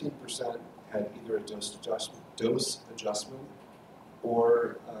 15% had either a dose adjustment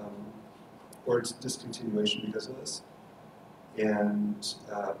or its discontinuation because of this. And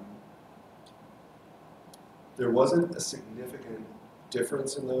there wasn't a significant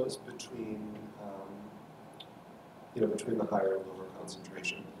difference in those between between the higher and lower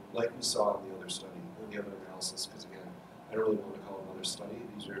concentration, like we saw in the other study. We have an analysis because, again, I don't really want to call it another study.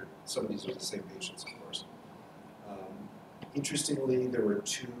 Some of these are the same patients, of course. Interestingly, there were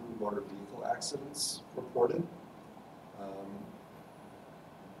 2 motor vehicle accidents reported.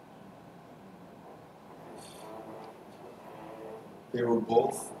 They were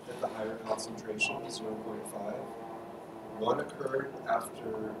both at the higher concentration, 0.5. One occurred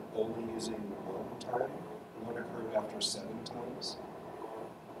after only using 1 time. One occurred after 7 times.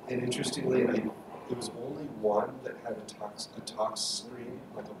 And interestingly, it was only one that had a tox screen,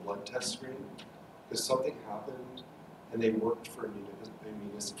 like a blood test screen, because something happened and they worked for a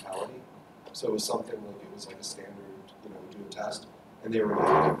municipality. So it was something like, it was like a standard, do a test, and they were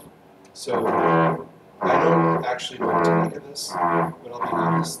negative. So I don't actually know what to make of this, but I'll be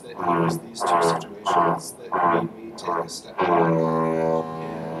honest that it was these 2 situations that made me take a step back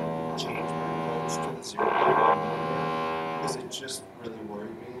and change my approach to the 0.1 millimeter, because it just really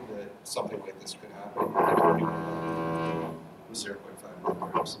worried me that something like this could happen with 0.5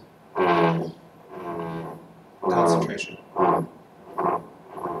 millimeters. Concentration.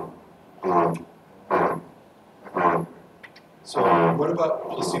 So what about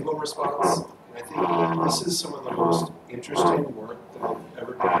placebo response? And I think this is some of the most interesting work that I've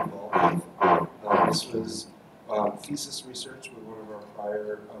ever been involved with. This was thesis research with one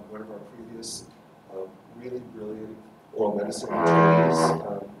of our previous really brilliant oral medicine trainees.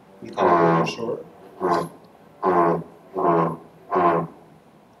 We call it Short.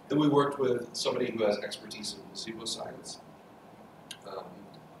 And we worked with somebody who has expertise in placebo science.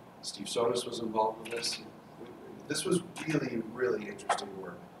 Steve Sonis was involved with this. This was really, really interesting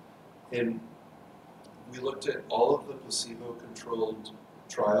work. And we looked at all of the placebo-controlled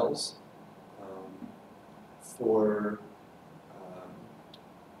trials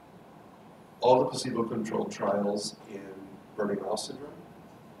all the placebo-controlled trials in burning mouth syndrome,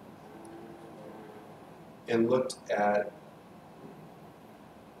 and looked at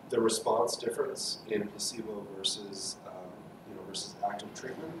the response difference in placebo versus versus active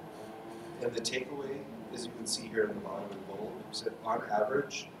treatment. And the takeaway, as you can see here in the bottom in bold, is that on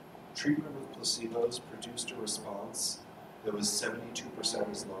average, treatment with placebos produced a response that was 72%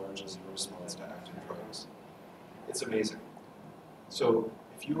 as large as the response to active drugs. It's amazing. So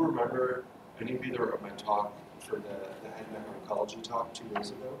if you remember, any of you that were at my talk for the head and neck oncology talk 2 days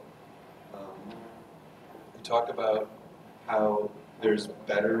ago, we talk about how there's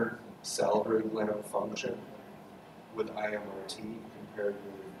better salivary gland function with IMRT compared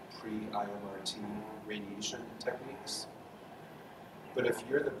with pre-IMRT radiation techniques. But if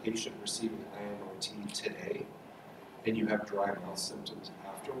you're the patient receiving IMRT today and you have dry mouth symptoms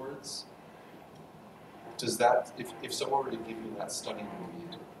afterwards, does that, if someone were to give you that study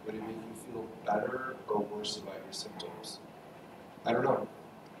read, would it make you feel better or worse about your symptoms? I don't know.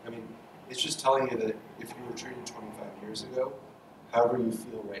 I mean, it's just telling you that if you were treated 25 years ago, however you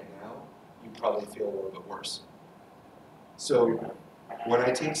feel right now, you probably feel a little bit worse. So when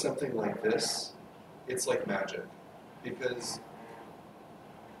I take something like this, it's like magic. Because,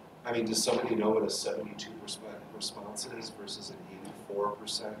 I mean, does somebody know what a 72% response is versus an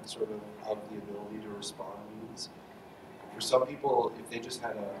 84% sort of the ability to respond means? For some people, if they just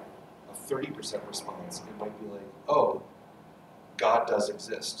had a 30% response, it might be like, oh, God does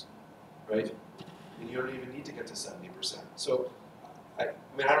exist, right? And you don't even need to get to 70%. So, I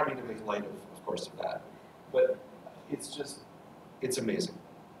mean, I don't mean to make light of course, of that, but it's just, it's amazing.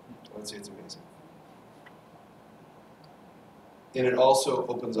 I would say it's amazing. And it also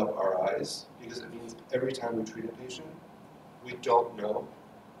opens up our eyes, because it means every time we treat a patient, we don't know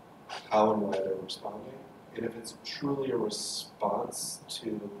how and why they're responding. And if it's truly a response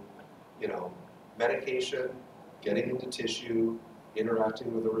to, medication, getting into tissue,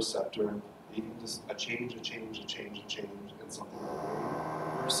 interacting with a receptor, leading to a change, and something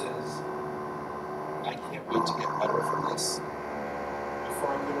like versus, I can't wait to get better from this. Before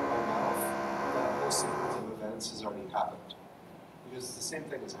I put it in my mouth, that whole sequence of events has already happened. Because the same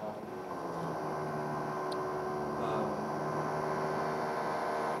thing has happened.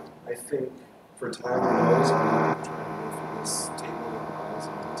 I think for time and nose, I'm trying to go through this table of miles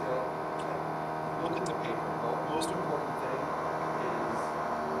in detail. Look at the paper. The most important thing is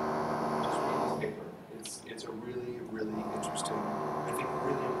just read this paper. It's a really, really interesting, I think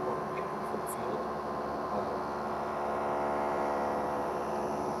really important paper for the field.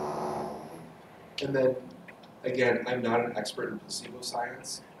 And then, again, I'm not an expert in placebo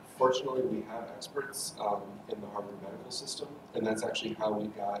science. Fortunately, we have experts in the Harvard medical system, and that's actually how we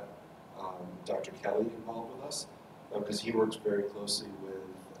got Dr. Kelly involved with us, because he works very closely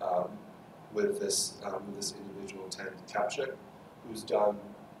with this individual, Ted Kapchik, who's done,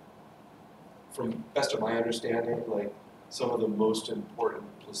 from best of my understanding, like some of the most important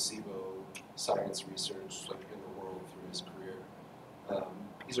placebo science research in the world through his career.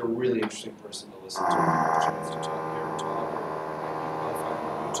 He's a really interesting person to listen to. If you have a chance to hear him talk, I'll find him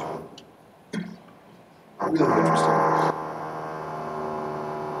on YouTube. Really interesting.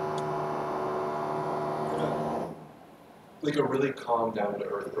 Like a really calm, down to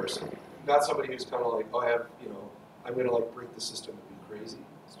earth person. Not somebody who's kind of like, oh, I'm gonna like break the system and be crazy.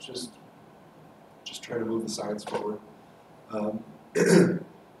 It's just trying to move the science forward.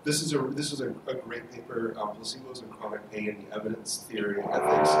 This is a great paper, Placebos and Chronic Pain, the Evidence, Theory,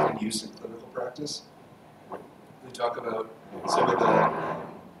 Ethics, and Use in Clinical Practice. We talk about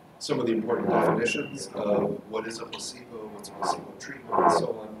some of the important definitions of what is a placebo, what's a placebo treatment, and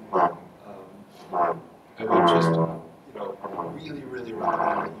so on. I would just, really, really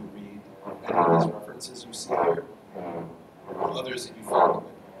recommend that you read any of these references you see here, or others that you find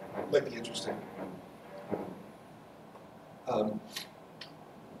might be interesting.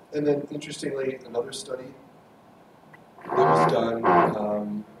 And then, interestingly, another study that was done,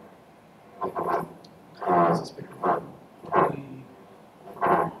 what's this paper?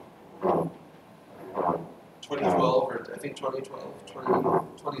 2012, or I think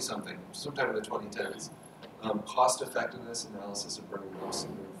 2012, 20 something, sometime in the 2010s. Cost effectiveness analysis of burning loss in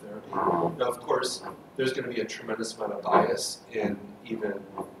therapy. Now, of course, there's going to be a tremendous amount of bias in even,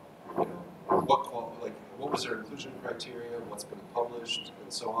 what was their inclusion criteria, what's been published,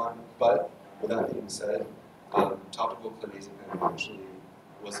 and so on. But with that being said, topical clonazepam actually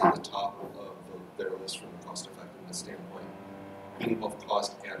was at the top of their list from a cost effectiveness standpoint, meaning both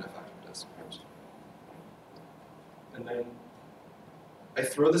cost and effectiveness. And then I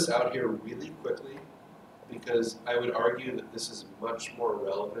throw this out here really quickly because I would argue that this is much more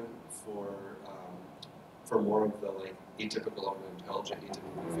relevant for more of the atypical and intelligent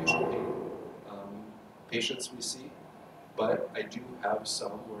atypical facial pain patients we see. But I do have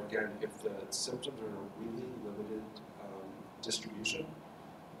some where, again, if the symptoms are in a really limited distribution,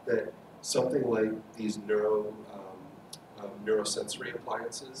 that something like these neurosensory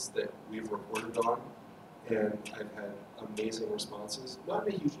appliances that we've reported on, and I've had amazing responses, not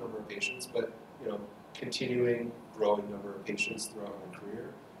in a huge number of patients, but continuing growing number of patients throughout my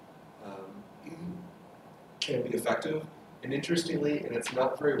career, can be effective. And interestingly, and it's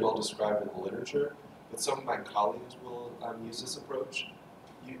not very well described in the literature, but some of my colleagues will use this approach.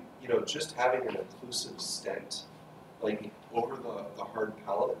 Just having an occlusive stent, like over the hard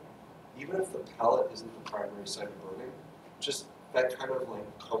palate, even if the palate isn't the primary site of burning, just that kind of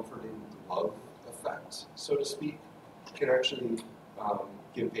comforting glove effect, so to speak, can actually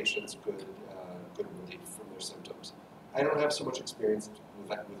give patients good relief from their symptoms. I don't have so much experience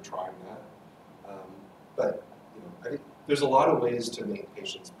with trying that, but I think there's a lot of ways to make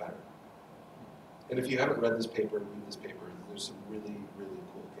patients better. And if you haven't read this paper, read this paper. There's some really, really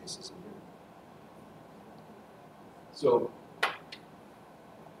cool cases in here. So,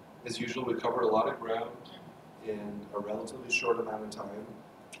 as usual, we covered a lot of ground in a relatively short amount of time.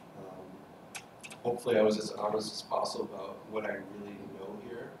 Hopefully I was as honest as possible about what I really know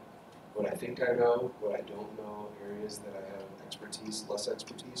here, what I think I know, what I don't know, areas that I have expertise, less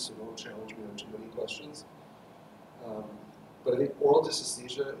expertise, so don't challenge me on too many questions. But I think oral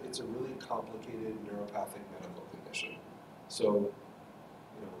dysesthesia, it's a really complicated neuropathic medical condition. So,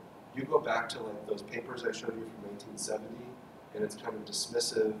 you go back to those papers I showed you from 1970, and it's kind of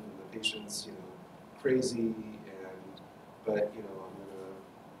dismissive, and the patient's, crazy, but I'm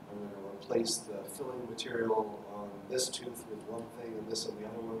gonna replace the filling material on this tooth with one thing and this on the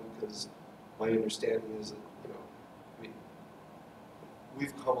other one, because my understanding is that,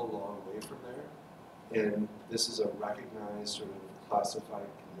 we've come a long way from there, and this is a recognized sort of classified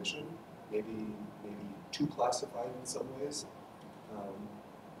condition, maybe too classified in some ways.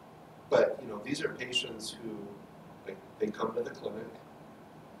 But these are patients who they come to the clinic,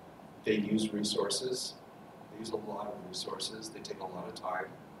 they use resources, they use a lot of resources, they take a lot of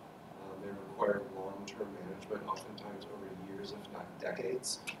time, they require long-term management, oftentimes over years, if not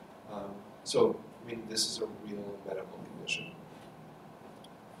decades. So, this is a real medical condition.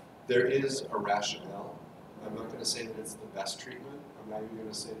 There is a rationale. I'm not going to say that it's the best treatment. I'm not even going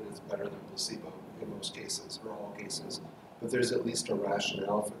to say that it's better than placebo in most cases, or all cases. But there's at least a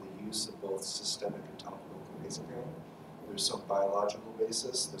rationale for the use of both systemic and topical clonazepam. There's some biological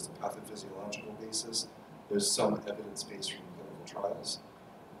basis, there's a pathophysiological basis, there's some evidence base from clinical trials.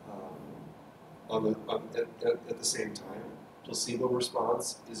 At the same time, placebo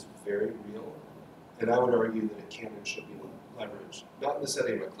response is very real, and I would argue that it can and should be leveraged, not in the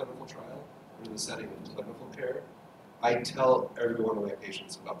setting of a clinical trial, but in the setting of clinical care. I tell every one of my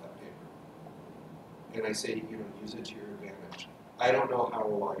patients about that paper, and I say, use it to your advantage. I don't know how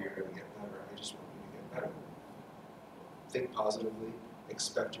or why you're going to get better. I just want you to get better. think positively,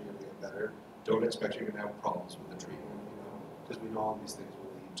 expect you're going to get better. Don't expect you're going to have problems with the treatment, because we know all these things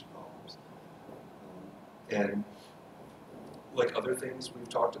will lead to problems. And like other things we've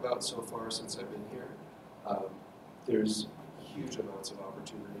talked about so far since I've been here, there's huge amounts of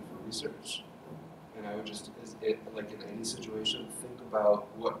opportunity for research. And I would just, like in any situation, think about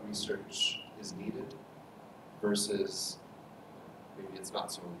what research is needed versus maybe it's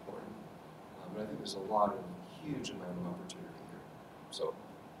not so important. But I think there's a lot of huge amount of opportunity here. So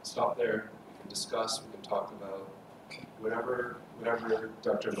stop there, we can discuss, we can talk about whatever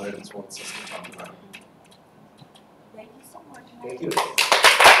Dr. Lyons wants us to talk about. Thank you so much. Thank you.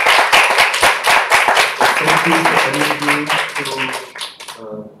 Thank you to any of you who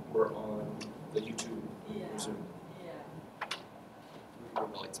were on the YouTube or Zoom. Yeah.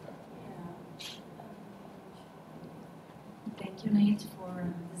 Bring the lights back. Yeah. Thank you, Nate, for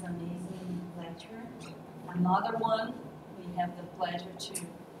this amazing lecture. Another one, we have the pleasure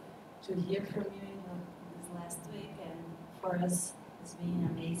to hear from you in this last week, and for us, it's been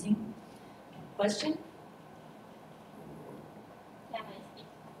amazing. Question?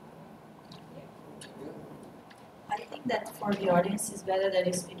 I think that for the audience, it's better that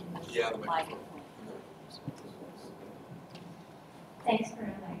you speak in the Yeah, the microphone. Thanks for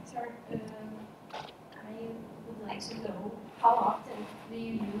the lecture. I would like to know how often do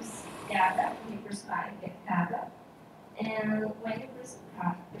you use GABA when you prescribe GABA, and when you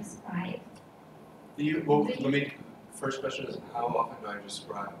prescribe Well, let me. First question is, how often do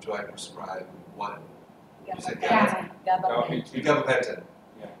I prescribe what? You said GABA. Gabapentin.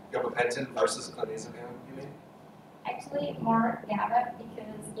 Yeah. Gabapentin versus clonazepam, you mean? actually more GABA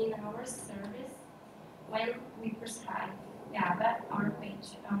because in our service, when we prescribe GABA, our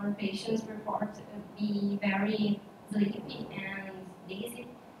patients report to be very sleepy and dizzy,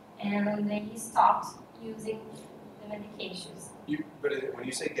 and they stopped using the medications. But when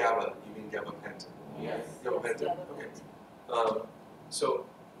you say GABA, you mean gabapentin. Yes. Gabapentin. Okay. So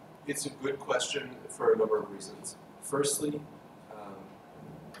it's a good question for a number of reasons. Firstly,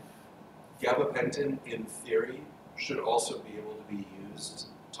 gabapentin, in theory, should also be able to be used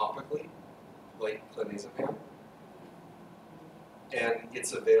topically, like clonazepam. And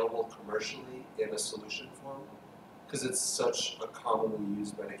it's available commercially in a solution form because it's such a commonly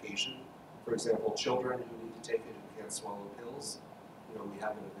used medication. For example, children who need to take it who can't swallow pills, we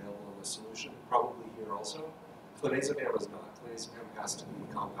have it available in a solution, probably here also. Clonazepam is not. Clonazepam has to be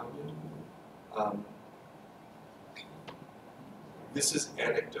compounded. This is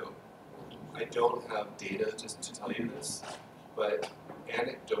anecdote. I don't have data to tell you this, but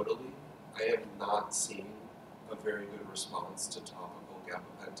anecdotally, I have not seen a very good response to topical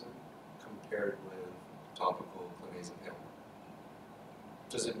gabapentin compared with topical clonazepam.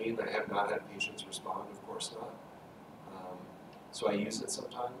 Does it mean I have not had patients respond? Of course not. So I use it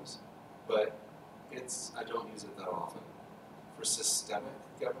sometimes, but I don't use it that often. For systemic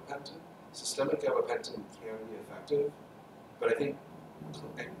gabapentin can be effective, but I think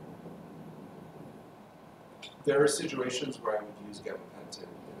there are situations where I would use gabapentin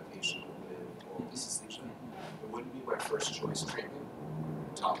in a patient with oral dysesthesia. It wouldn't be my first choice treatment,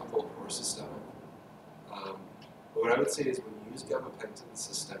 topical or systemic. But what I would say is when you use gabapentin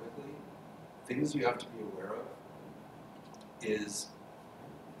systemically, things you have to be aware of is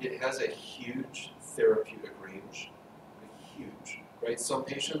it has a huge therapeutic range, huge, right? Some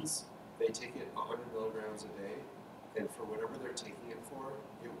patients, they take it 100 milligrams a day, and for whatever they're taking it for,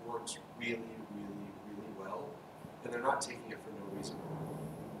 it works really, really, really well, and they're not taking it for no reason.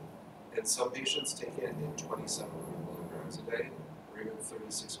 And some patients take it in 2700 milligrams a day, or even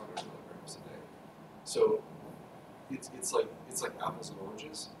 3600 milligrams a day. So it's like apples and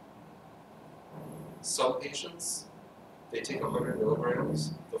oranges. Some patients, they take 100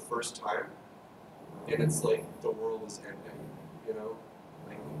 milligrams the first time, and it's like the world is ending,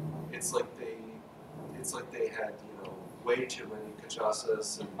 Like it's like they had, way too many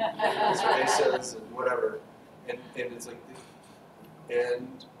cachaças and cervezas and whatever, and it's like,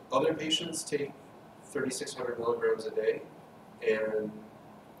 and other patients take 3,600 milligrams a day, and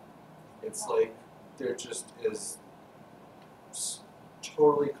it's like they're just as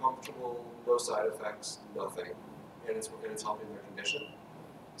totally comfortable, no side effects, nothing. And it's helping their condition.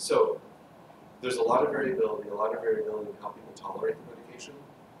 So there's a lot of variability in how people tolerate the medication,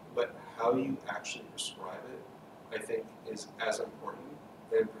 but how you actually prescribe it, I think, is as important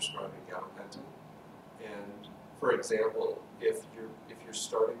than prescribing gabapentin. And for example, if your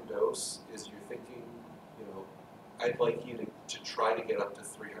starting dose is you're thinking, I'd like you to try to get up to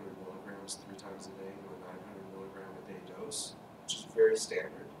 300 milligrams 3 times a day to a 900 milligram a day dose, which is very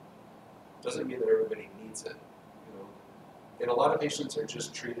standard. Doesn't mean that everybody needs it. And a lot of patients are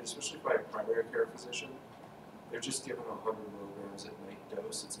just treated, especially by a primary care physician, they're just given 100 milligrams at night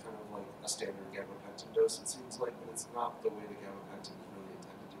dose. It's kind of like a standard gabapentin dose, it seems like, but it's not the way the gabapentin is really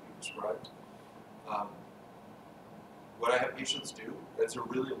intended to be prescribed. What I have patients do, that's a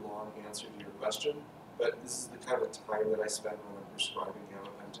really long answer to your question, but this is the kind of time that I spend when I'm prescribing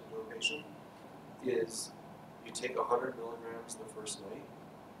gabapentin to a patient, is you take 100 milligrams the first night,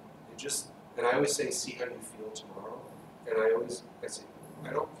 and I always say, see how you feel tomorrow, and I say,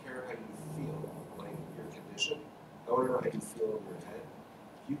 I don't care how you feel, like your condition, I want to know how you feel in your head.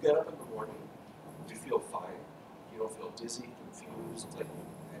 If you get up in the morning, you feel fine, you don't feel dizzy, confused, like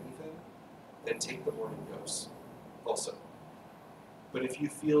anything, then take the morning dose also. But if you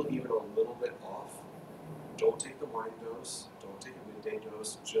feel even a little bit off, don't take the morning dose, don't take a midday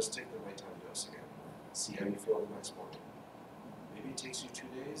dose, just take the nighttime dose again. See how you feel the next morning. Maybe it takes you 2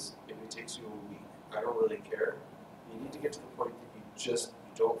 days, maybe it takes you a week. I don't really care. You need to get to the point that you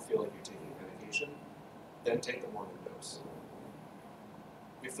don't feel like you're taking medication, then take the morning dose.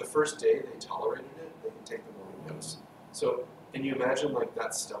 If the first day they tolerated it, they can take the morning dose. So, and you imagine like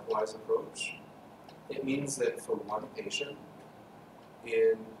that stepwise approach, it means that for one patient,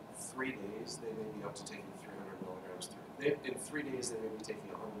 in 3 days, they may be up to taking 300 milligrams in 3 days, they may be taking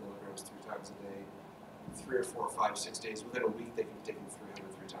 100 milligrams 3 times a day. In 3 or 4 or 5, 6 days, within a week, they can be taking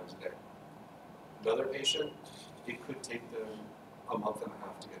 300 3 times a day. Another patient, it could take them a month and a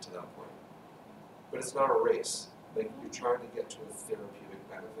half to get to that point. But it's not a race. Like, you're trying to get to a therapeutic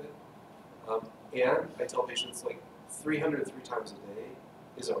benefit. And I tell patients, like, 300 3 times a day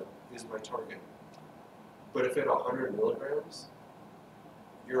is my target. But if at 100 milligrams,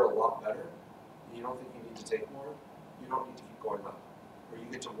 you're a lot better, and you don't think you need to take more, you don't need to keep going up. Or you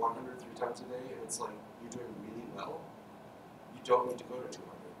get to 100 3 times a day, and it's like, you're doing really well, you don't need to go to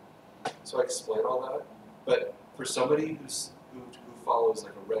 200. So I explain all that, but for somebody who follows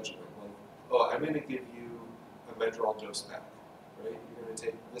like a regimen, like, oh, I'm going to give you a Medrol dose pack, right? You're going to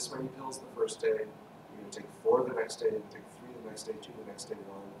take this many pills the first day, you're going to take 4 the next day, you're going to take 3 the next day, 2 the next day,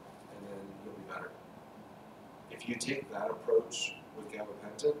 1, and then you'll be better. If you take that approach with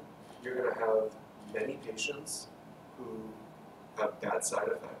gabapentin, you're going to have many patients who have bad side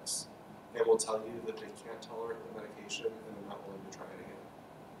effects and will tell you that they can't tolerate the medication and they're not willing to try it again.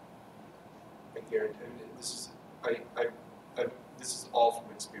 I guarantee, and this is all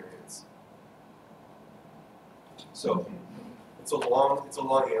from experience. So it's a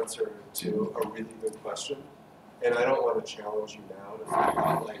long answer to a really good question, and I don't want to challenge you now to figure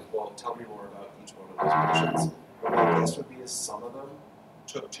out like, well, tell me more about each one of those patients. But my guess would be is some of them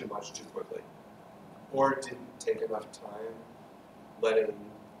took too much too quickly, or didn't take enough time letting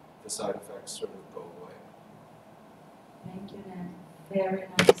the side effects sort of go away. Thank you, Nat. Very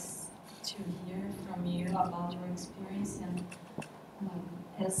nice to hear from you about your experience. And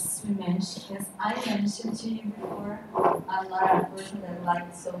as I mentioned to you before, I'm not a person that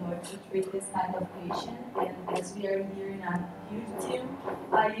likes so much to treat this kind of patient. And as we are here in a huge team,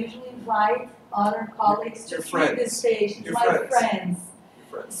 I usually invite other colleagues to treat this patient, my friends.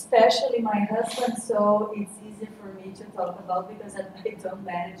 Especially my husband, so it's easier for me to talk about because I don't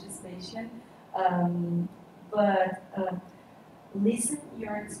manage this patient. But listen,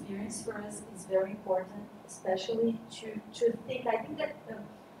 your experience for us is very important, especially to think. I think that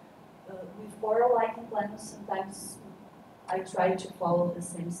with oral lichen planus, sometimes I try to follow the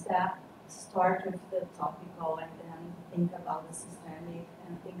same step, start with the topical and then think about the systemic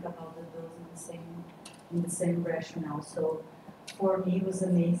and think about the dose in the same rationale. So for me, it was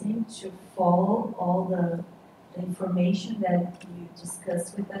amazing to follow all the information that you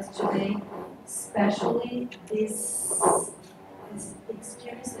discussed with us today, especially this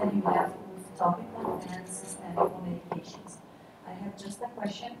experience that you have with topical and systemic medications. I have just a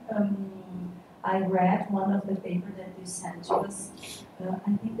question. I read one of the papers that you sent to us.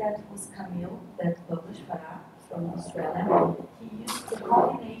 I think that was Camille that published from Australia. He used the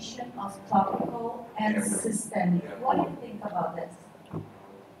combination of topical and systemic. What do you think about that?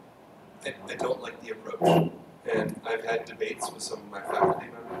 I don't like the approach. And I've had debates with some of my faculty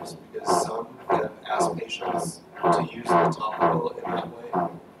members because some have asked patients to use the topical in that way.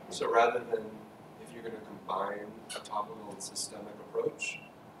 So rather than, if you're going to combine a topical and systemic approach,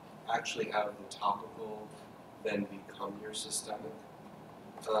 actually have the topical then become your systemic.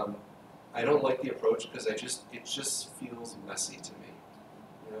 I don't like the approach because it just feels messy to me.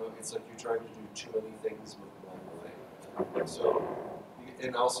 You know, it's like you're trying to do too many things with one thing. So,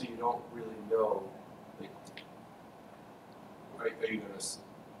 and also you don't really know, like, are you going to,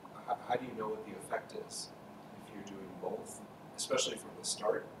 how do you know what the effect is if you're doing both, especially from the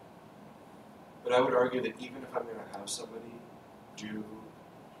start? But I would argue that even if I'm going to have somebody do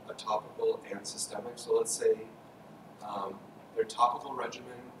a topical and systemic. So let's say their topical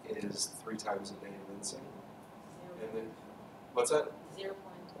regimen is 3 times a day rinsing. And then, what's that? 0.1.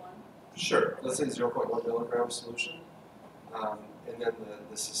 Sure, let's say 0.1 milligram solution. And then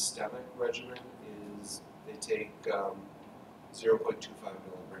the systemic regimen is they take 0.25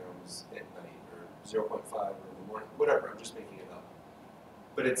 milligrams at night, or 0.5 or in the morning, whatever, I'm just making it up.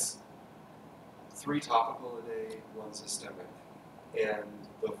 But it's 3 topical a day, 1 systemic. And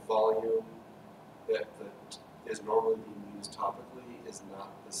the volume that is normally being used topically is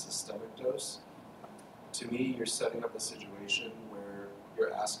not the systemic dose. To me, you're setting up a situation where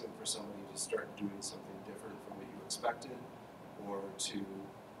you're asking for somebody to start doing something different from what you expected, or to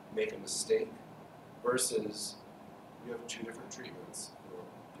make a mistake, versus you have 2 different treatments. You know,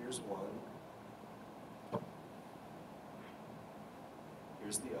 here's one,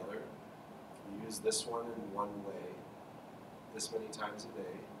 here's the other. You use this one in one way, this many times a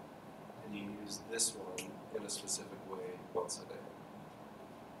day, and you use this one in a specific way once a day.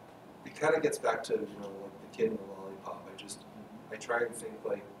 It kind of gets back to, you know, like the kid in the lollipop. I try and think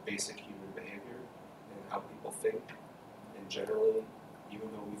like basic human behavior and how people think, and generally, even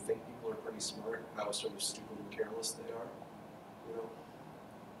though we think people are pretty smart, how sort of stupid and careless they are, you know?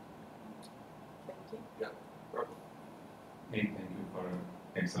 Thank you. Yeah. Rob? Hey, thank you for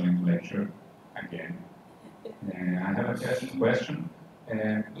excellent lecture again. I have a first question.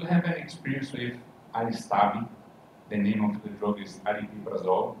 Do you have any experience with Aristabi? The name of the drug is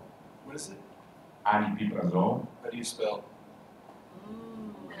aripiprazole. What is it? Aripiprazole. How do you spell?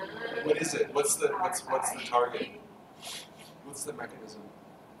 What is it? What's the target? What's the mechanism?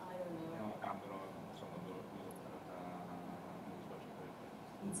 I don't know.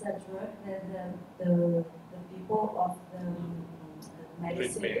 It's a drug that the people of the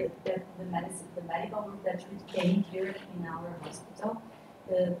medicine, the medical group that treat pain here in our hospital,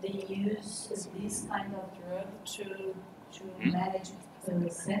 they use this kind of drug to manage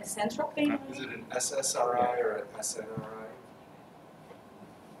central pain. Is it an SSRI or an SNRI?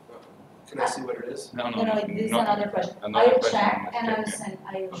 Can I see what it is? No, No, this is another question. Another I'll question. check and I'll Okay. send.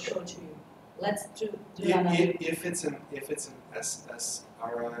 I will show to you. Let's do another. If it's an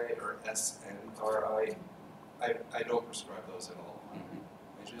SSRI or SNRI, I don't prescribe those at all.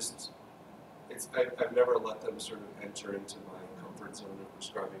 I've never let them sort of enter into my comfort zone of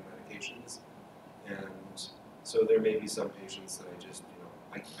prescribing medications, and so there may be some patients that I just, you know,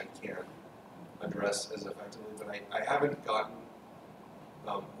 I can't address as effectively, but I haven't gotten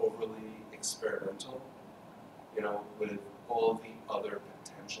overly experimental, you know, with all the other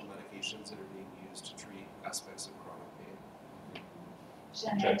potential medications that are being used to treat aspects of chronic pain.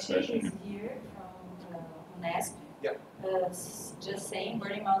 Janet is here from UNESCO. Yeah. Just saying,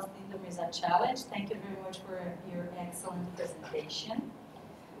 burning mouth syndrome is a challenge. Thank you very much for your excellent presentation.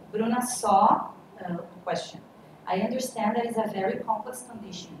 Bruna saw question. I understand that it's a very complex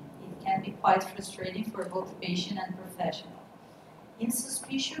condition. It can be quite frustrating for both patient and professional. In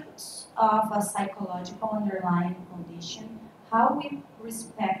suspicions of a psychological underlying condition, how we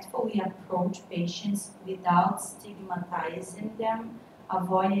respectfully approach patients without stigmatizing them,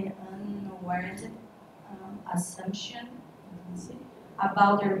 avoiding unwarranted assumption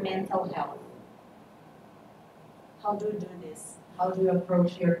about their mental health. How do you do this? How do you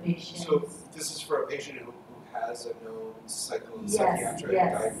approach your patients? So this is for a patient who has a known Yes, psychiatric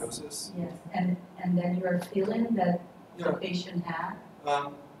yes. diagnosis? Yes, and then you are feeling that the Yeah. patient had.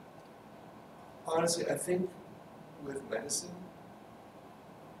 Honestly, I think with medicine,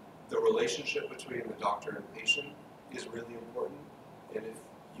 the relationship between the doctor and patient is really important. And if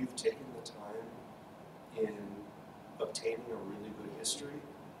you've taken the time in obtaining a really good history,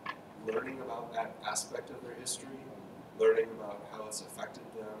 learning about that aspect of their history, learning about how it's affected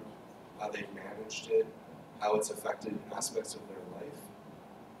them, how they've managed it, how it's affected aspects of their life,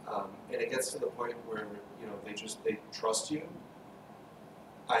 and it gets to the point where, you know, they trust you.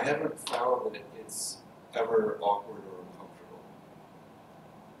 I haven't found that it's ever awkward or uncomfortable.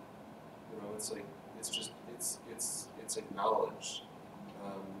 You know, it's like it's acknowledged.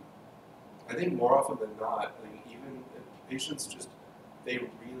 I think more often than not, like even patients just they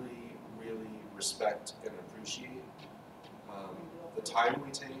really, really respect and appreciate the time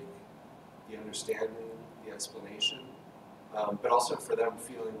we take, the understanding, the explanation, but also for them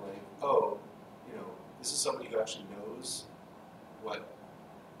feeling like, oh, you know, this is somebody who actually knows what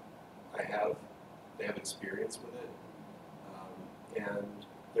I have. They have experience with it, and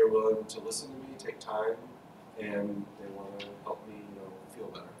they're willing to listen to me, take time, and they want to help me, you know, feel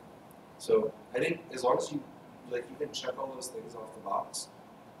better. So I think as long as you can check all those things off the box,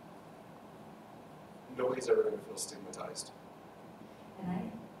 nobody's ever going to feel stigmatized.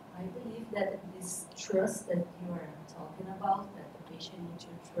 that this trust that you are talking about, that the patient needs to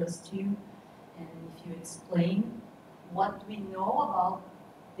trust you, and if you explain what we know about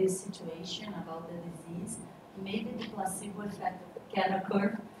this situation, about the disease, maybe the placebo effect can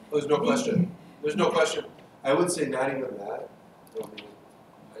occur. There's no question. There's no question. I would say not even that.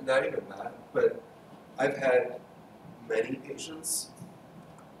 Not even that. But I've had many patients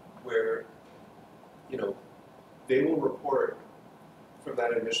where, you know, they will report from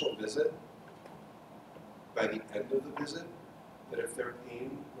that initial visit, by the end of the visit, that if their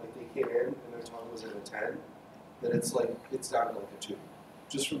pain, like they came in and their tongue was at a 10, that it's like, it's down to like a 2,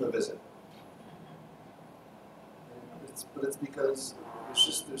 just from the visit. But it's because it's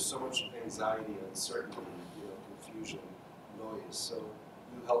just, there's so much anxiety, uncertainty, you know, confusion, noise, so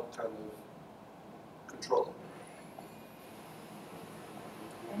you help kind of control it.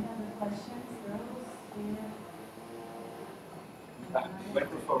 Any other questions, Rose?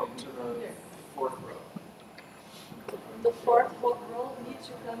 Microphone to the 4th row. The 4th row needs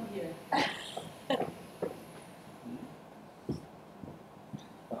to come here.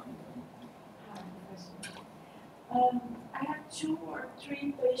 I have 2 or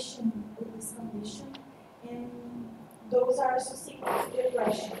 3 patients with this condition, and those are associated with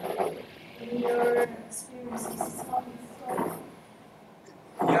depression. In your experience, this is common story?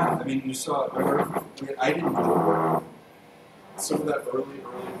 Yeah, I mean, you saw, remember, I mean, I didn't do the work. Some of that early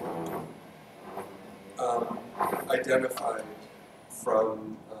work identified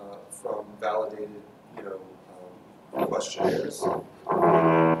from validated, you know, questionnaires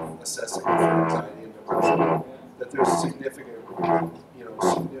assessing for anxiety and depression, that there's significant, you know,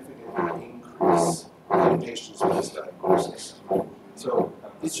 significant increase in patients with this diagnosis. So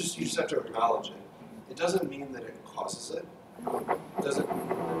it's just, you just have to acknowledge it. It doesn't mean that it causes it. It doesn't mean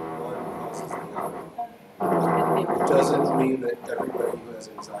that one causes the other. It doesn't mean that everybody who has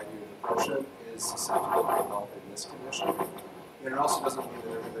anxiety or depression is susceptible to developing this condition. And it also doesn't mean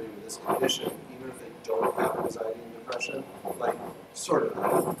that everybody with this condition, even if they don't have anxiety and depression, like, sort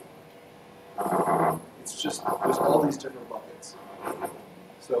of have. It's just, there's all these different buckets.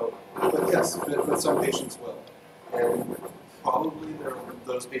 So, but yes, but some patients will. And probably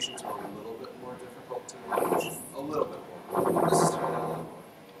those patients are a little bit more difficult to manage, a little bit more, not necessarily a lot more.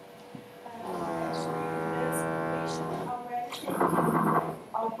 Actually, this patient already taking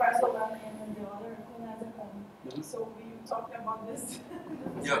alprazolam and the other clonazepam. So we talked about this.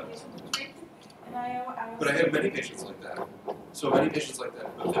 Yeah. Patient to treat, and I But I have many patients like that. So many patients like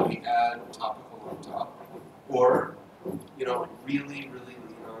that, but then we add topical on top. Or, you know, really, really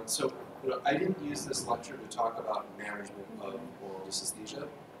lean on. So, you know, I didn't use this lecture to talk about management of oral dysesthesia.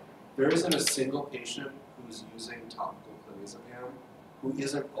 There isn't a single patient who's using topical clonazepam who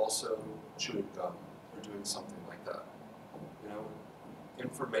isn't also chewing gum or doing something like that. You know?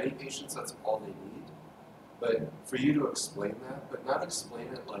 And for many patients, that's all they need. But for you to explain that, but not explain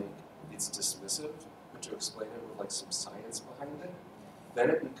it like it's dismissive, but to explain it with like some science behind it, then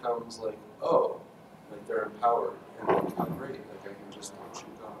it becomes like, oh, like they're empowered, and like, how great, like I can just chew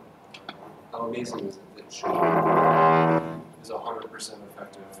gum. How amazing is it that chewing is 100%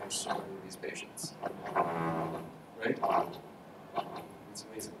 effective for so many of these patients, right? It's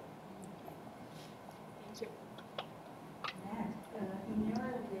amazing. Thank you. Matt, in your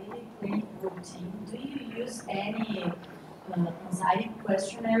daily clinic routine, do you use any anxiety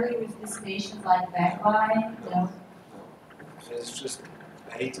questionnaire with these patients, like backline? No. It's just,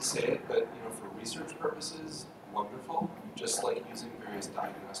 I hate to say it, but you know, for research purposes, wonderful. Just like using various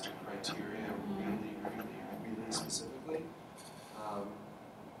diagnostic criteria really specifically.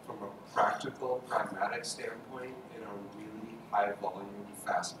 From a practical, pragmatic standpoint, in a really high volume,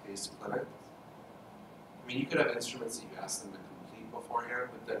 fast-paced clinic, I mean, you could have instruments that you ask them to complete beforehand,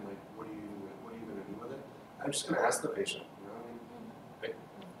 but then like, what are you going to do with it? I'm just going to ask the patient, you know, I mean,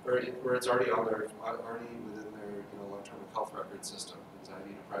 right? Or it's already on their, already within their, you know, electronic health record system.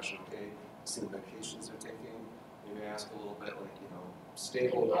 Anxiety, depression, okay. See the medications they're taking. Maybe ask a little bit like, you know,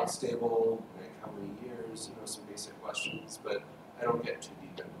 stable, not stable, like how many years, you know, some basic questions, but I don't get too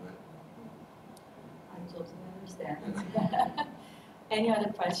deep into it. I totally understand. Any other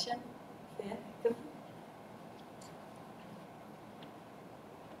question? Yeah, come.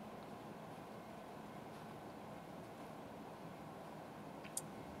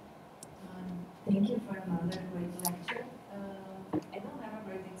 Thank you for another great lecture. I don't have a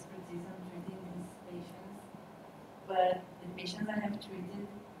great expertise on treating these patients, but the patients I have treated,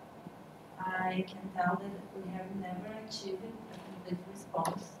 I can tell that we have never achieved a complete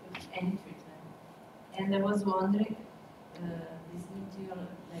response with any treatment. And I was wondering, listening to your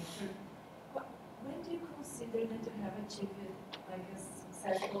lecture, when do you consider that you have achieved like a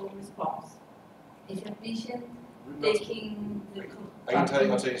successful response. If a patient No, taking the I'll tell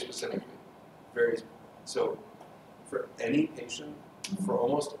you specifically. So for any patient, for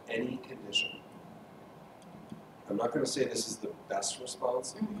almost any condition, I'm not going to say this is the best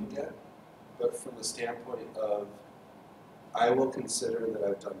response that you can get, but from the standpoint of, I will consider that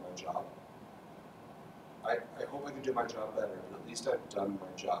I've done my job. I hope I can do my job better, but at least I've done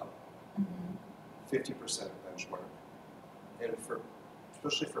my job. 50% benchmark. And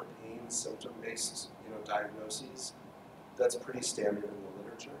especially for pain, symptom-based, diagnoses, that's pretty standard in the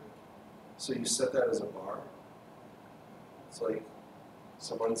literature. So you set that as a bar. It's like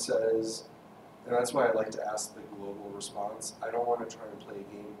someone says, and that's why I like to ask the global response. I don't want to try and play a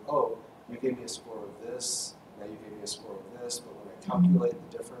game. Oh, you gave me a score of this, now you gave me a score of this, but when I calculate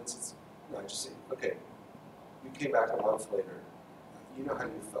the difference, I just say, okay, you came back a month later. You know how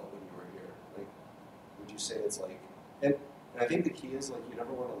you felt when you were here. Like, would you say it's like, and I think the key is like you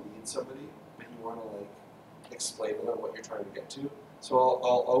never want to lead somebody, but you want to like explain to them what you're trying to get to. So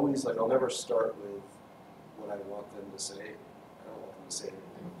I'll always like, I'll never start with what I want them to say. I don't want them to say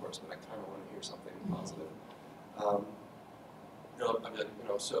anything, of course, but I kind of want to hear something positive.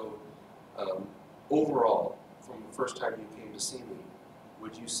 Overall, from the first time you came to see me,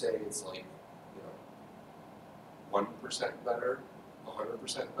 would you say it's like, 1% better,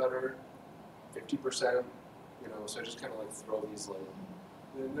 100% better, 50%? So I just kind of like throw these like,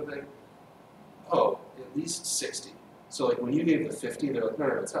 and they're like, oh, at least 60. So like when you gave the 50, they're like, no,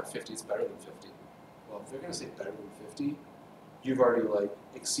 it's not 50, it's better than 50. Well, if they're going to say better than 50, you've already like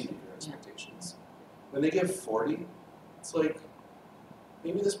exceeded your expectations. When they give 40, it's like,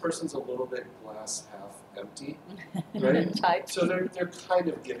 maybe this person's a little bit glass half empty, right? So they're kind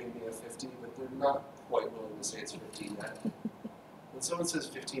of giving me a 50, but they're not quite willing to say it's 50 yet. When someone says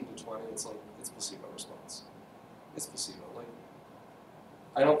 15 to 20, it's like, it's placebo response. It's placebo. Like,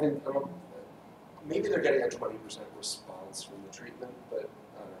 maybe they're getting a 20% response from the treatment, but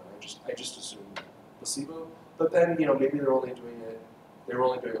I don't know, I just assume placebo. But then, maybe they were only doing it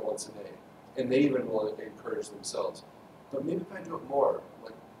once a day. And they even will encourage themselves. But maybe if I do it more,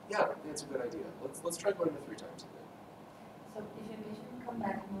 like, yeah, that's a good idea. Let's try going to 3 times a day. So if a patient come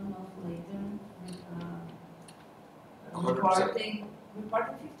back 1 month later with 100%. reporting 50% of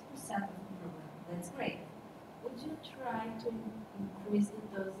improvement, that's great. Would you try to increase the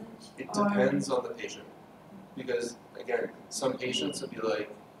dosage? It depends on the patient. Because, again, some patients will be like,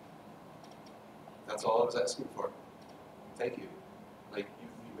 that's all I was asking for. Thank you. Like, you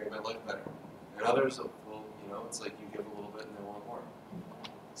made my life better. And others will, it's like you give a little bit and they want more.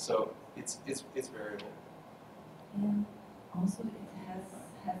 So it's variable. And also it has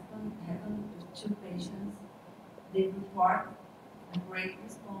happened with 2 patients. They report a great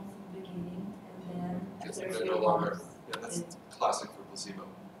response in the beginning and then after a They're few no longer. months. Yeah, that's classic for placebo.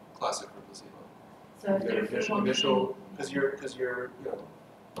 Classic for placebo. So Your if initial, because you're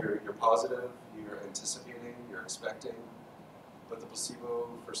positive, you're anticipating, you're expecting, but the placebo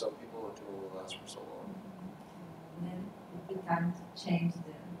for some people it can only last for so long. And then it would be time to change the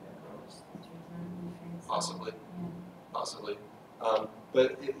approach, the treatment. Possibly. Yeah. Possibly. But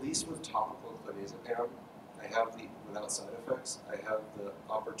at least with topical clonazepam, without side effects, I have the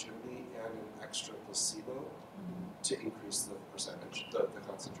opportunity and an extra placebo to increase the percentage, the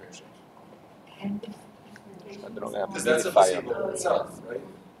concentration. And if the patient Because that's a placebo in itself, right? Right.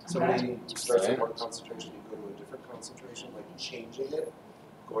 Somebody starts at one concentration, you go to a different concentration, like changing it,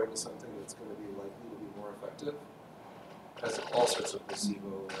 going to something that's going to be likely to be more effective, has all sorts of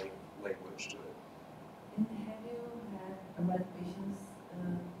placebo language to it. And have you had patients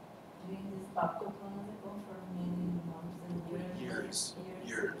doing this topical clonazepam for many months and years?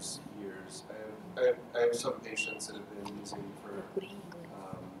 Years. I have some patients that have been using for 15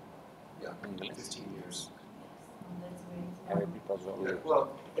 years. Oh, that's great. Yeah, well,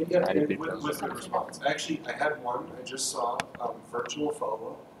 and with good response. Actually, I had one I just saw, virtual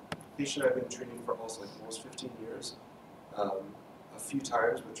follow-up. Patient I've been treating for almost 15 years. A few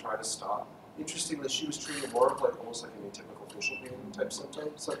times would try to stop. Interestingly, she was treating more of almost like an atypical facial pain type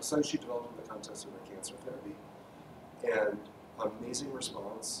symptom. Something she developed in the context of her cancer therapy. And amazing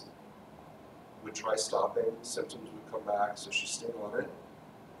response. Would try stopping, symptoms would come back, so she stayed on it.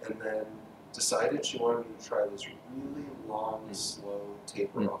 And then decided she wanted to try this really long, slow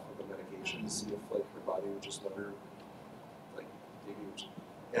taper off of the medication to see if her body would just let her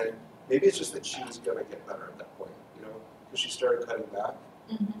and maybe it's just that she was gonna get better at that point, because she started cutting back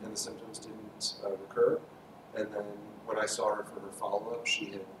and the symptoms didn't recur. And then when I saw her for her follow-up, she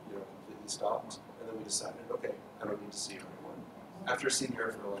had completely stopped. And then we decided, okay, I don't need to see her anymore. After seeing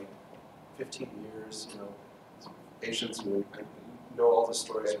her for 15 years, some patients who know all the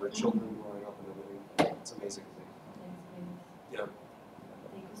stories of our children growing up and everything. It's amazing thing. Yeah.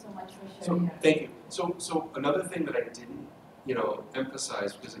 Thank you so much for So sharing that. thank you. So another thing that I didn't,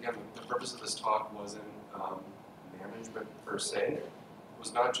 emphasize, because again, the purpose of this talk wasn't management per se,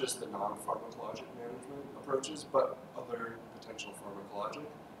 was not just the non-pharmacologic management approaches, but other potential pharmacologic.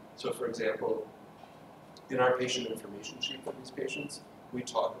 So for example, in our patient information sheet for these patients, we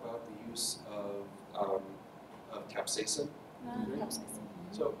talk about the use of capsaicin.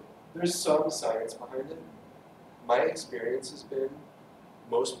 So there's some science behind it. My experience has been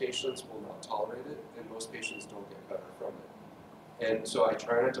most patients will not tolerate it, and most patients don't get better from it. And so I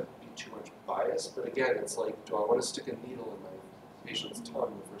try not to be too much biased, but again, it's like, do I want to stick a needle in my patient's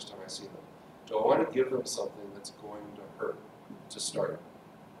tongue the first time I see them? Do I want to give them something that's going to hurt to start?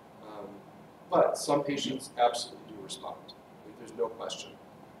 But some patients absolutely do respond. Like, there's no question.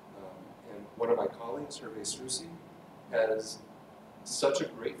 And one of my colleagues, Hervé Strusi, has such a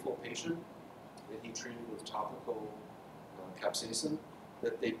grateful patient that he treated with topical capsaicin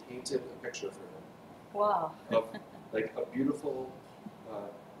that they painted a picture for him Wow. of like a beautiful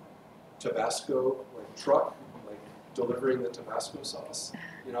Tabasco truck, delivering the Tabasco sauce,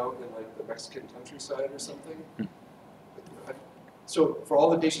 in like the Mexican countryside or something. So for all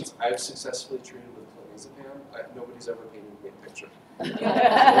the patients I've successfully treated with clonazepam, nobody's ever painted me a picture.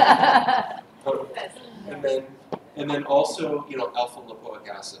 And then also, alpha lipoic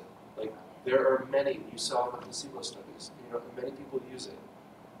acid. Like, there are many, you saw in the placebo studies, many people use it.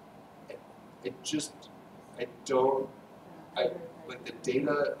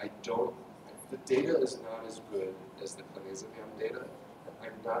 The data is not as good as the clonazepam data.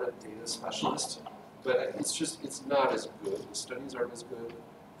 I'm not a data specialist, but it's not as good. The studies aren't as good.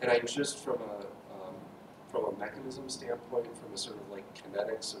 And I just, from a mechanism standpoint, from a sort of like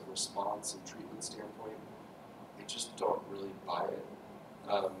kinetics of response and treatment standpoint, I just don't really buy it.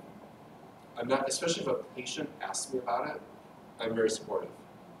 I'm not, especially if a patient asks me about it, I'm very supportive.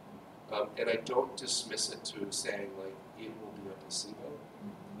 And I don't dismiss it to saying like it will be a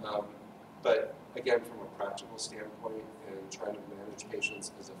placebo. But again, from a practical standpoint and trying to manage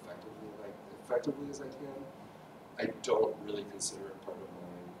patients as effectively as I can, I don't really consider it part of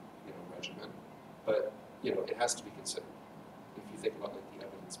my regimen. But it has to be considered if you think about like the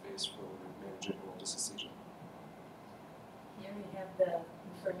evidence base for managing oral dysesthesia. Here we have the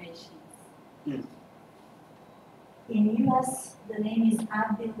information. In US, the name is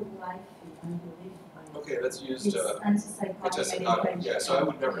Abilify, I believe. Okay, that's used It's antipsychotic medication. yeah, so I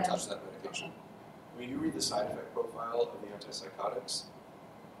would never touch that medication. When you read the side effect profile of the antipsychotics,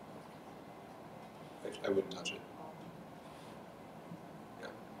 I wouldn't touch it. Yeah.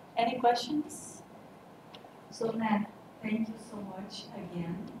 Any questions? So Nat, thank you so much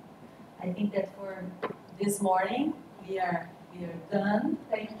again. I think that for this morning, we are done.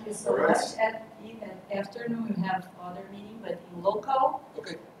 Thank you so All right. much. In the afternoon, we have other meeting, but in local,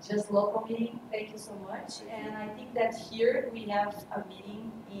 Okay. just local meeting. Thank you so much. And I think that here we have a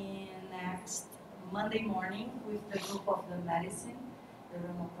meeting in next Monday morning with the group of the medicine, the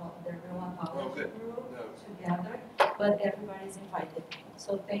rheumatology good. group No. together. But everybody's invited.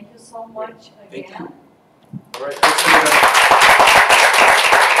 So thank you so much Thank again. you. All right. Thanks, everybody.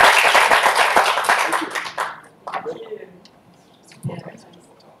 Thank you. Yeah.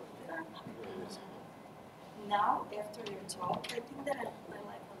 Now, after your talk, I think that I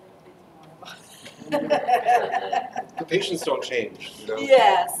like a little bit more about it. The patients don't change,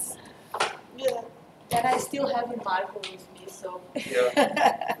 Yes. Yeah. And I still have Michael with me, so.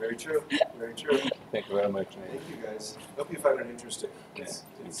 Yeah. Very true. Very true. Thank you very much. Thank you, guys. Hope you find it interesting. It's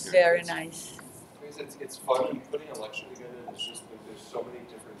Very nice. It's fun. Putting a lecture together. It's just like there's so many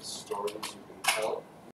different stories you can tell.